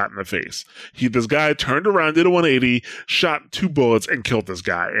got shot in the face. This guy turned around, did a 180, shot 2 bullets, and killed this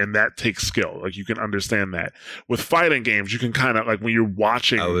guy, and that takes skill. Like, you can understand that. With fighting games, you can kind of, like, when you're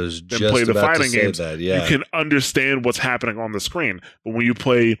watching them play the fighting games, you can understand what's happening on the screen. But when you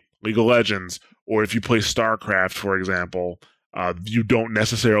play League of Legends, or if you play StarCraft, for example, you kind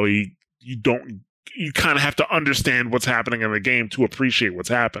of have to understand what's happening in the game to appreciate what's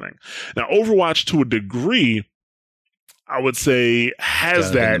happening. Now, Overwatch, to a degree, I would say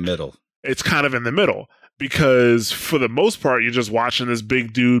has that in the middle. It's kind of in the middle, because for the most part, you're just watching this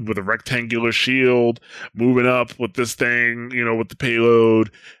big dude with a rectangular shield moving up with this thing, with the payload.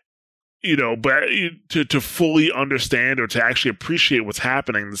 But to fully understand or to actually appreciate what's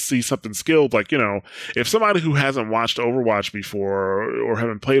happening, to see something skilled, like, if somebody who hasn't watched Overwatch before or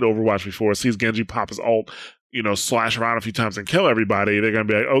haven't played Overwatch before sees Genji pop his ult, slash around a few times and kill everybody, they're going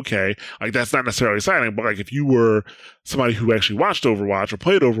to be like, okay, like, that's not necessarily exciting. But like, if you were somebody who actually watched Overwatch or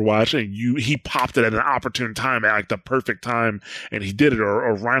played Overwatch and he popped it at an opportune time, at like the perfect time, and he did it,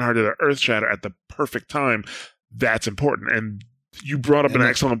 or Reinhardt did an Earth Shatter at the perfect time, that's important. And you brought up an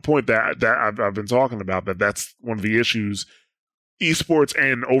excellent point that I've been talking about, that's one of the issues esports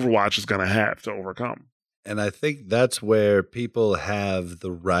and Overwatch is going to have to overcome. And I think that's where people have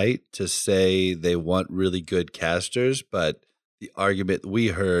the right to say they want really good casters, but the argument we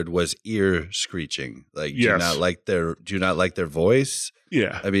heard was ear screeching. Like, do you not like their voice?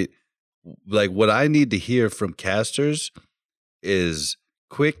 Yeah. I mean, like, what I need to hear from casters is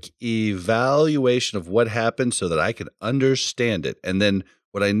quick evaluation of what happened so that I can understand it. And then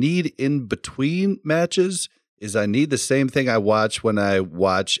what I need in between matches is I need the same thing I watch when I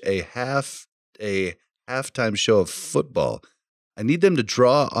watch a halftime show of football. I need them to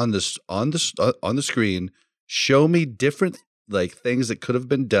draw on the screen, show me different like things that could have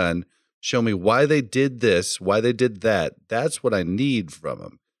been done, show me why they did this, why they did that. That's what I need from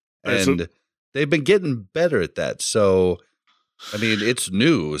them. And they've been getting better at that. So I mean, it's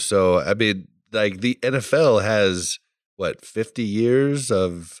new. So, I mean, like, the NFL has, 50 years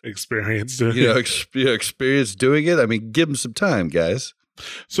of experience, experience doing it? I mean, give them some time, guys.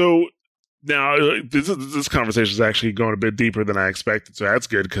 So, now, this conversation is actually going a bit deeper than I expected. So, that's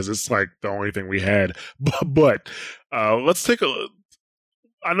good, because it's, like, the only thing we had. But let's take a...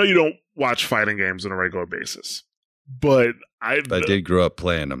 I know you don't watch fighting games on a regular basis, but I did grow up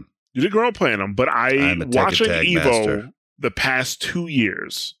playing them. You did grow up playing them, but I'm watching Evo... master. The past 2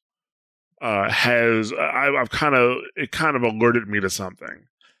 years it kind of alerted me to something,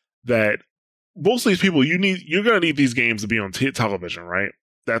 that most of these people, you're going to need these games to be on television, right?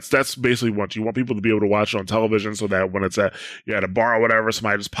 That's basically what you want, people to be able to watch it on television, so that when you're at a bar or whatever,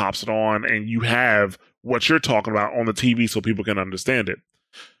 somebody just pops it on and you have what you're talking about on the TV so people can understand it.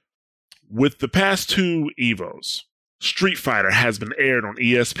 With the past 2 Evos, Street Fighter has been aired on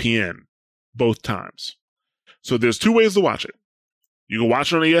ESPN both times. So there's 2 ways to watch it. You can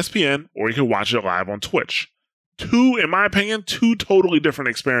watch it on ESPN, or you can watch it live on Twitch. In my opinion, 2 totally different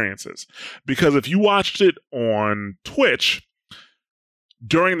experiences. Because if you watched it on Twitch,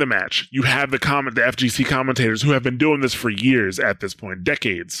 during the match, you have the FGC commentators who have been doing this for years at this point,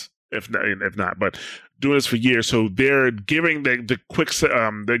 decades, if not, but doing this for years. So they're giving the quick,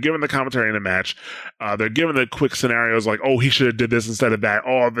 they're giving the commentary in the match. They're giving the quick scenarios like, oh, he should have did this instead of that.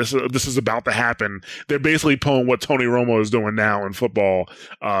 Oh, this is about to happen. They're basically pulling what Tony Romo is doing now in football,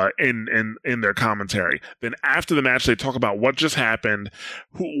 in their commentary. Then after the match, they talk about what just happened,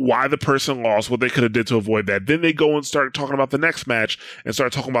 why the person lost, what they could have did to avoid that. Then they go and start talking about the next match and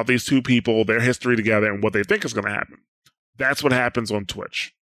start talking about these 2 people, their history together, and what they think is going to happen. That's what happens on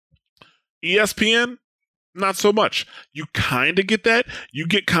Twitch. ESPN, not so much. You kind of get that. You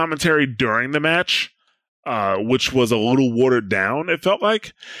get commentary during the match, which was a little watered down, it felt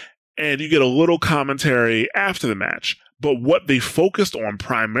like. And you get a little commentary after the match. But what they focused on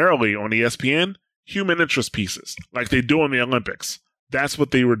primarily on ESPN, human interest pieces, like they do in the Olympics. That's what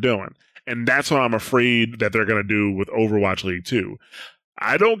they were doing. And that's what I'm afraid that they're going to do with Overwatch League 2.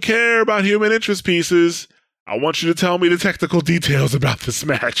 I don't care about human interest pieces. I want you to tell me the technical details about this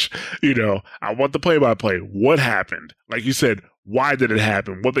match. I want the play-by-play. What happened? Like you said, why did it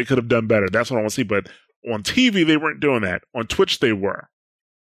happen? What they could have done better. That's what I want to see. But on TV, they weren't doing that. On Twitch, they were.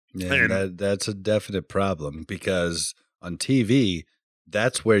 Yeah, and that's a definite problem, because on TV,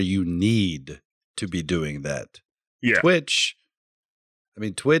 that's where you need to be doing that. Yeah. Twitch,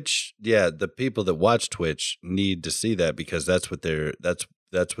 yeah, the people that watch Twitch need to see that, because that's what they're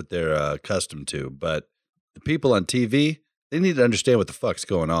accustomed to. But the people on TV, They need to understand what the fuck's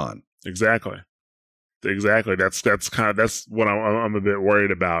going on. Exactly. That's what I'm a bit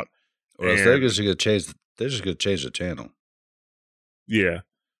worried about. Or else they're just gonna change. They're just gonna change the channel. Yeah.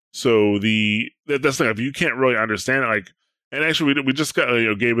 So that's like if you can't really understand it, like, and actually we just got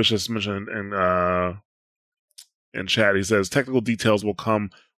Gabish just mentioned in chat. He says technical details will come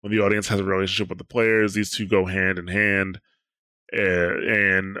when the audience has a relationship with the players. These two go hand in hand,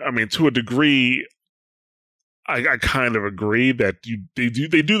 and I mean to a degree. I kind of agree that they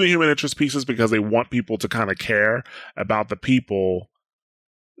do the human interest pieces because they want people to kind of care about the people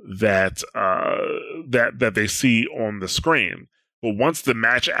that they see on the screen. But once the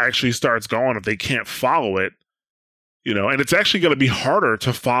match actually starts going, if they can't follow it, and it's actually going to be harder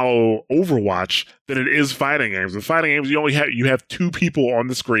to follow Overwatch than it is fighting games. In fighting games, you have two people on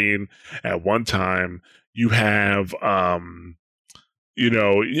the screen at one time. You have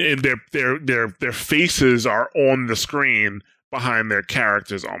and their faces are on the screen behind their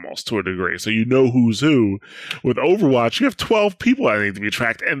characters almost to a degree. So you know who's who. With Overwatch, you have 12 people that need to be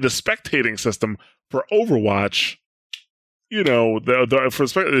tracked, and the spectating system for Overwatch,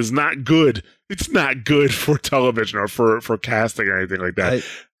 is not good. It's not good for television or for casting or anything like that.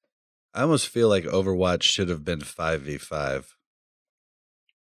 I almost feel like Overwatch should have been 5v5.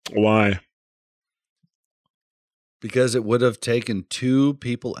 Why? Because it would have taken two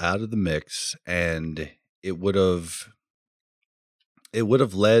people out of the mix, and it would have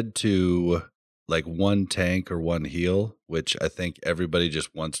led to like one tank or one heal, which I think everybody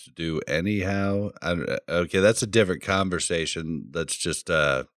just wants to do anyhow. Okay, that's a different conversation. Let's just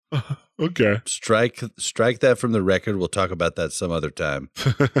okay, strike that from the record. We'll talk about that some other time.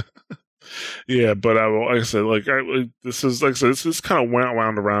 Yeah, but this is kind of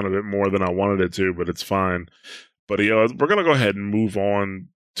wound around a bit more than I wanted it to, but it's fine. But we're gonna go ahead and move on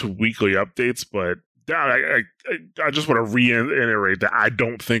to weekly updates. But I just want to reiterate that I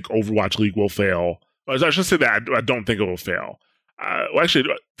don't think Overwatch League will fail. I should say that I don't think it will fail. Actually,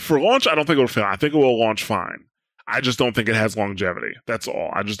 for launch, I don't think it will fail. I think it will launch fine. I just don't think it has longevity. That's all.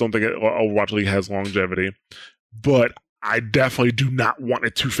 I just don't think Overwatch League has longevity. But I definitely do not want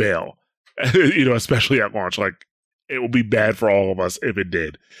it to fail. Especially at launch. Like, it will be bad for all of us if it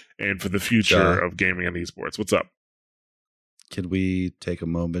did, and for the future of gaming and esports. What's up? Can we take a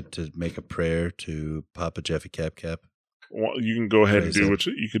moment to make a prayer to Papa Jeffy Cap? Well, you can go ahead and do what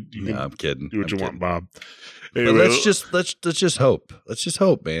you could. No, I'm kidding. Do what you want, Bob. Anyway, but let's just hope. Let's just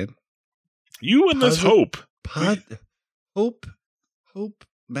hope, man. You and this hope. Hope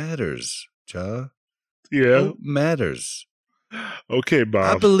matters, Ja. Yeah, hope matters. Okay,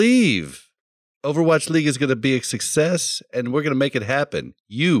 Bob. I believe Overwatch League is going to be a success, and we're going to make it happen.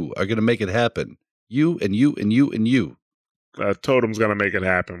 You are going to make it happen. You and you and you and you. Totem's going to make it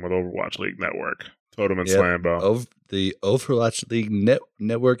happen with Overwatch League Network. Totem and Slambo. The Overwatch League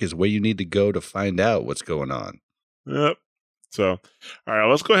Network is where you need to go to find out what's going on. Yep. So, all right,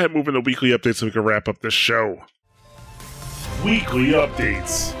 let's go ahead and move into weekly updates so we can wrap up this show. Weekly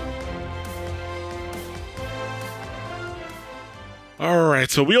updates. All right,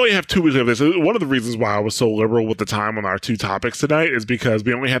 so we only have 2 weekly updates. One of the reasons why I was so liberal with the time on our 2 topics tonight is because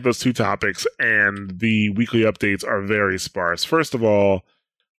we only have those 2 topics, and the weekly updates are very sparse. First of all,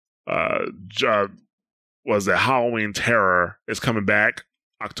 was that Halloween Terror is coming back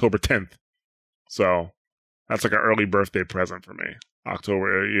October 10th. So that's like an early birthday present for me.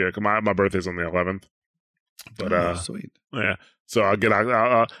 October, yeah, my birthday's on the 11th. But sweet. Yeah, so I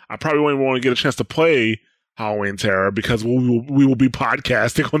probably won't want to get a chance to play Halloween Terror because we will be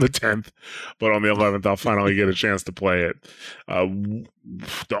podcasting on the 10th, but on the 11th I'll finally get a chance to play it. The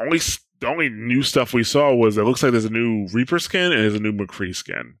only new stuff we saw was it looks like there's a new Reaper skin and there's a new McCree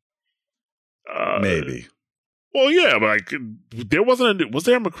skin. Maybe. Well, yeah, but like was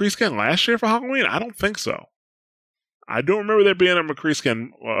there a McCree skin last year for Halloween? I don't think so. I don't remember there being a McCree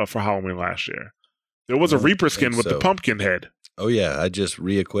skin for Halloween last year. There was a Reaper skin with the pumpkin head. Oh yeah, I just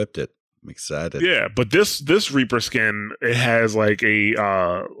re-equipped it. I'm excited. Yeah, but this Reaper skin, it has it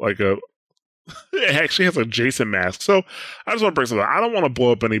actually has a Jason mask. So I just want to bring something up. I don't want to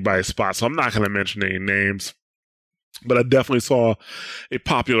blow up anybody's spot, so I'm not going to mention any names. But I definitely saw a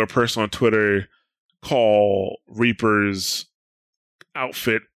popular person on Twitter call Reaper's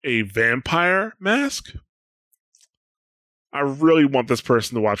outfit a vampire mask. I really want this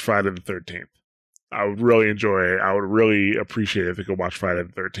person to watch Friday the 13th. I would really enjoy it. I would really appreciate it if they could watch Friday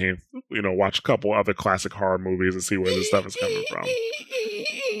the 13th. Watch a couple other classic horror movies and see where this stuff is coming from.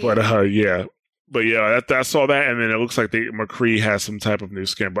 But yeah. But yeah, I saw that, and then it looks like McCree has some type of new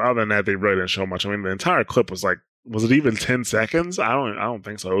skin. But other than that, they really didn't show much. I mean, the entire clip was was it even 10 seconds? I don't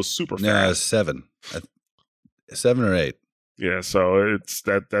think so. It was super fast. No, 7. 7 or 8. Yeah, so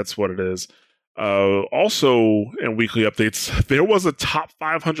that's what it is. Also, in weekly updates, there was a top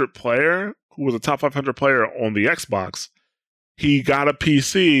 500 player who was a top 500 player on the Xbox. He got a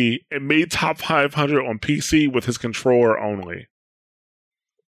PC and made top 500 on PC with his controller only.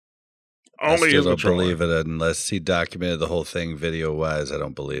 I Only still his don't controller. believe it unless he documented the whole thing video wise. I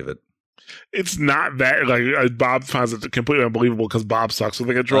don't believe it. It's not that like Bob finds it completely unbelievable because Bob sucks with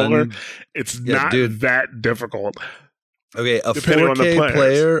the controller. It's not that difficult. Okay, a depending 4K on the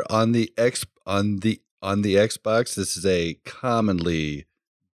player on the Xbox, this is a commonly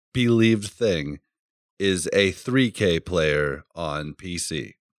believed thing, is a 3K player on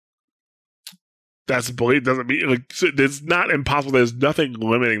PC. That's believed doesn't mean like it's not impossible. There's nothing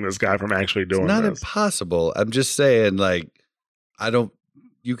limiting this guy from actually doing It's not this. impossible. I'm just saying, like,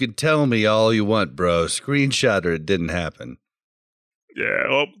 you can tell me all you want, bro. Screenshot or it didn't happen. Yeah,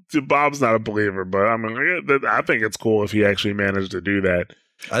 well, Bob's not a believer, but I mean, I think it's cool if he actually managed to do that.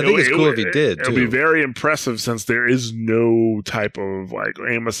 I think it's cool if he did, too. It'll be very impressive since there is no type of like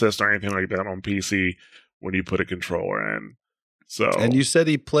aim assist or anything like that on PC when you put a controller in. So, and you said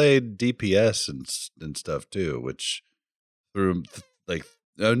he played DPS and stuff too, which through like,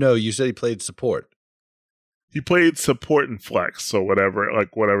 oh no, you said he played support. He played support and flex, so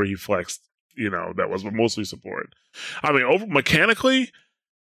whatever he flexed, that was mostly support. I mean, mechanically,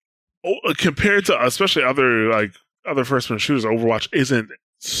 compared to especially other first-person shooters, Overwatch isn't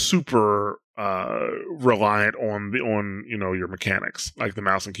super reliant on your mechanics, like the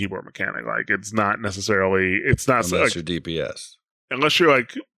mouse and keyboard mechanic. Like it's not unless you're DPS. Unless you're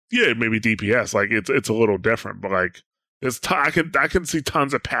like, yeah, maybe DPS. Like it's a little different, but like I can see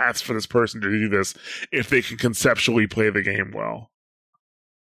tons of paths for this person to do this if they can conceptually play the game well.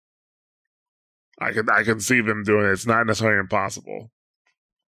 I can see them doing it. It's not necessarily impossible.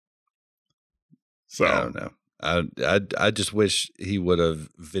 So I don't know. I just wish he would have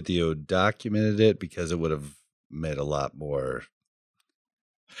video documented it because it would have made a lot more.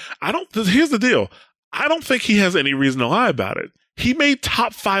 Here's the deal. I don't think he has any reason to lie about it. He made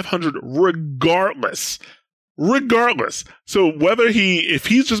top 500 regardless. So if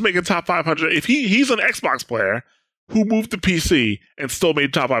he's just making top 500, if he's an Xbox player who moved to PC and still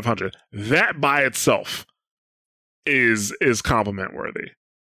made top 500, that by itself is compliment worthy.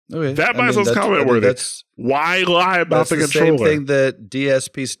 Okay. That by itself is compliment worthy. Why lie about the controller? Same thing that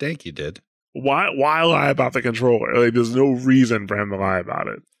DSP Stanky did. Why lie about the controller? Like, there's no reason for him to lie about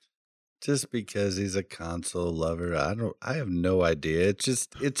it. Just because he's a console lover. I have no idea.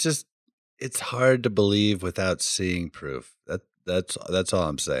 It's hard to believe without seeing proof. That's all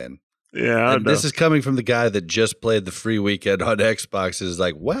I'm saying. Yeah, and this is coming from the guy that just played the free weekend on Xbox. Is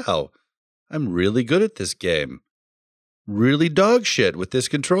like, wow, I'm really good at this game. Really dog shit with this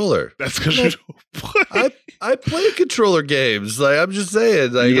controller. That's because you don't play. I play controller games. Like I'm just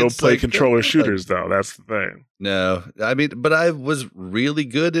saying, like, you don't play controller shooters though. That's the thing. No, I mean, but I was really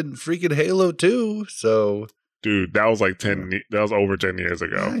good in freaking Halo 2. So, dude, that was like 10. That was over 10 years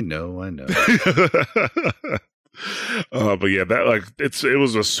ago. I know. But yeah, it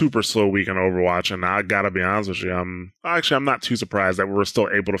was a super slow week in Overwatch, and I gotta be honest with you, I'm not too surprised that we're still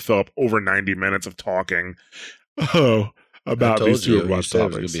able to fill up over 90 minutes of talking about these two Overwatch topics. It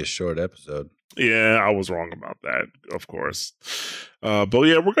was gonna be a short episode. Yeah, I was wrong about that, of course. But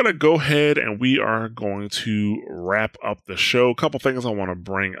yeah, we're gonna go ahead and we are going to wrap up the show. A couple things I want to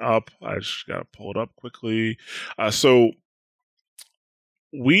bring up. I just gotta pull it up quickly. So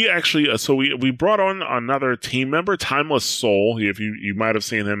we actually, we brought on another team member, Timeless Soul. If you might have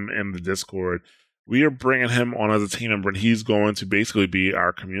seen him in the Discord, we are bringing him on as a team member, and he's going to basically be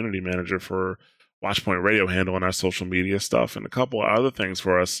our community manager for Watchpoint Radio, handling our social media stuff and a couple of other things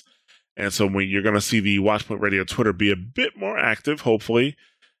for us. And so you're going to see the Watchpoint Radio Twitter be a bit more active, hopefully,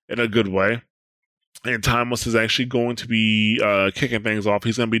 in a good way. And Timeless is actually going to be kicking things off.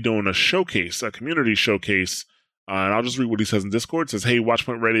 He's going to be doing a community showcase. And I'll just read what he says in Discord. It says, hey,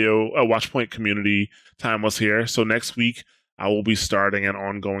 Watchpoint Radio, Watchpoint community, Timeless here. So next week, I will be starting an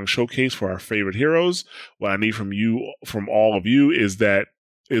ongoing showcase for our favorite heroes. What I need from all of you, is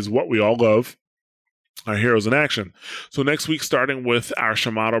what we all love. Our heroes in action. So next week, starting with our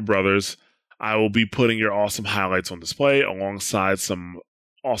Shamato brothers, I will be putting your awesome highlights on display alongside some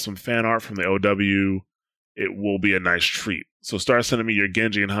awesome fan art from the OW. It will be a nice treat. So start sending me your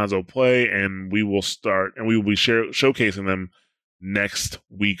Genji and Hanzo play, and we will be showcasing them next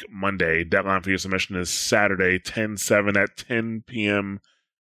week, Monday. Deadline for your submission is Saturday, 10/7 at 10 p.m.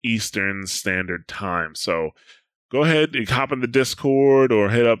 Eastern Standard Time. So go ahead and hop in the Discord or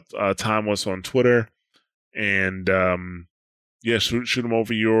hit up Timeless on Twitter. And shoot them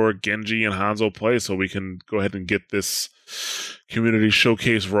over your Genji and Hanzo play so we can go ahead and get this community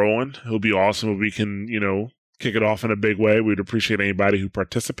showcase rolling. It'll be awesome if we can, kick it off in a big way. We'd appreciate anybody who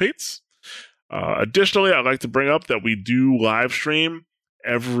participates. Additionally, I'd like to bring up that we do live stream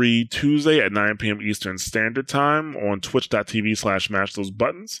every Tuesday at 9 p.m. Eastern Standard Time on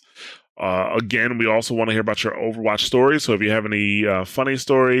twitch.tv/mashthosebuttons. Again, we also want to hear about your Overwatch stories. So if you have any funny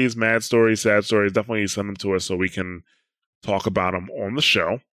stories, mad stories, sad stories, definitely send them to us so we can talk about them on the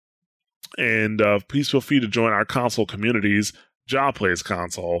show. And please feel free to join our console communities. Ja plays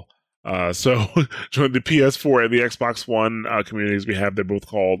console. So join the PS4 and the Xbox One communities we have. They're both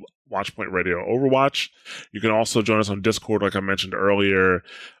called Watchpoint Radio Overwatch. You can also join us on Discord, like I mentioned earlier,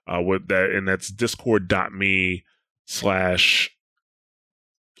 with that, and that's discord.me/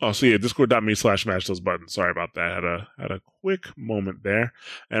 discord.me/mashthosebuttons. Sorry about that. Had a quick moment there.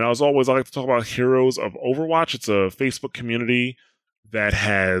 And as always, I like to talk about Heroes of Overwatch. It's a Facebook community that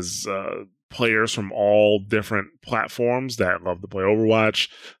has players from all different platforms that love to play Overwatch.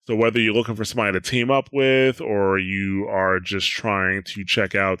 So whether you're looking for somebody to team up with, or you are just trying to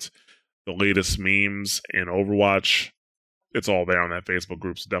check out the latest memes in Overwatch, it's all there on that Facebook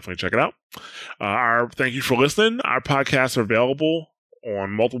group. So definitely check it out. Thank you for listening. Our podcasts are available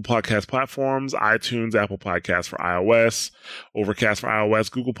on multiple podcast platforms: iTunes, Apple Podcasts for iOS, Overcast for iOS,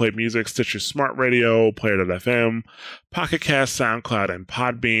 Google Play Music, Stitcher Smart Radio, Player.fm, Pocket Cast, SoundCloud, and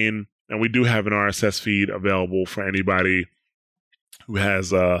Podbean. And we do have an RSS feed available for anybody who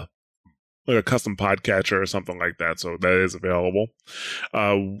has like a custom podcatcher or something like that. So that is available.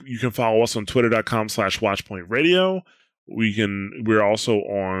 You can follow us on twitter.com/watchpointradio. We're also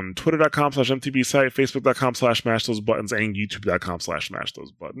on twitter.com/mtbsite, facebook.com/mashthosebuttons, and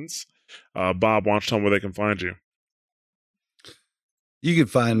youtube.com/mashthosebuttons. Bob, why don't you tell them where they can find you? You can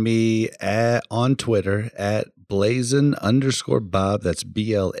find me on Twitter at Blazin_Bob. That's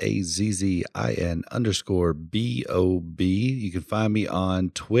BLAZZIN_BOB. You can find me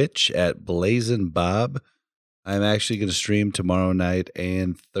on Twitch at Blazin Bob. I'm actually going to stream tomorrow night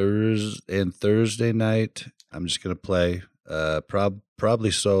and Thursday night. I'm just going to play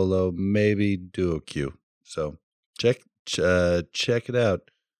probably solo, maybe duo queue. So check it out.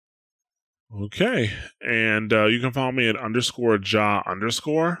 Okay. And you can follow me at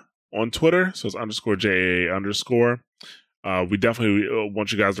 _Ja_ on Twitter. So it's _JA_. We definitely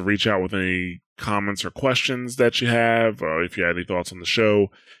want you guys to reach out with any comments or questions that you have. If you have any thoughts on the show,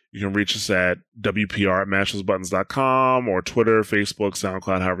 you can reach us at WPR@mashthosebuttons.com or Twitter, Facebook,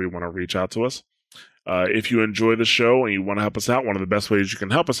 SoundCloud, however you want to reach out to us. If you enjoy the show and you want to help us out, one of the best ways you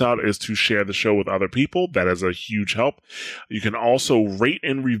can help us out is to share the show with other people. That is a huge help. You can also rate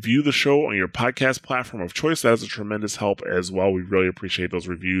and review the show on your podcast platform of choice. That is a tremendous help as well. We really appreciate those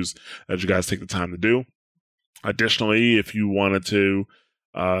reviews that you guys take the time to do. Additionally, if you wanted to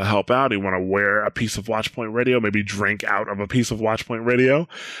help out, you want to wear a piece of Watchpoint Radio, maybe drink out of a piece of Watchpoint Radio,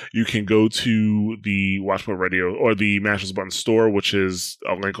 you can go to the Watchpoint Radio or the Mash Those Buttons store, which is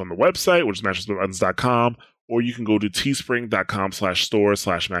a link on the website, which is mashthosebuttons.com, or you can go to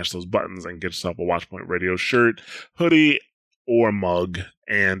teespring.com/store/mashthosebuttons and get yourself a Watchpoint Radio shirt, hoodie, or mug,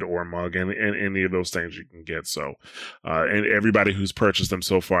 and any of those things you can get. So, and everybody who's purchased them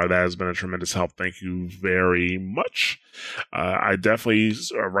so far, that has been a tremendous help. Thank you very much. I definitely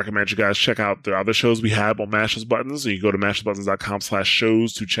recommend you guys check out the other shows we have on Mash Those Buttons. You can go to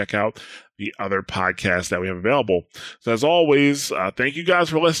mashthosebuttons.com/shows to check out the other podcasts that we have available. So as always, thank you guys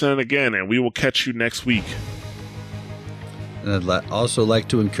for listening again, and we will catch you next week. And I'd also like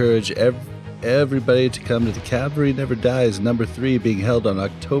to encourage everybody to come to the Cavalry Never Dies #3, being held on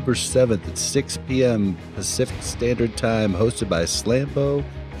October 7th at 6 p.m. Pacific Standard Time, hosted by Slambo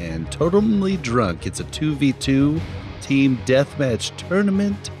and Totally Drunk. It's a 2v2 team deathmatch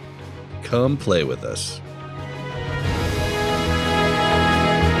tournament. Come play with us.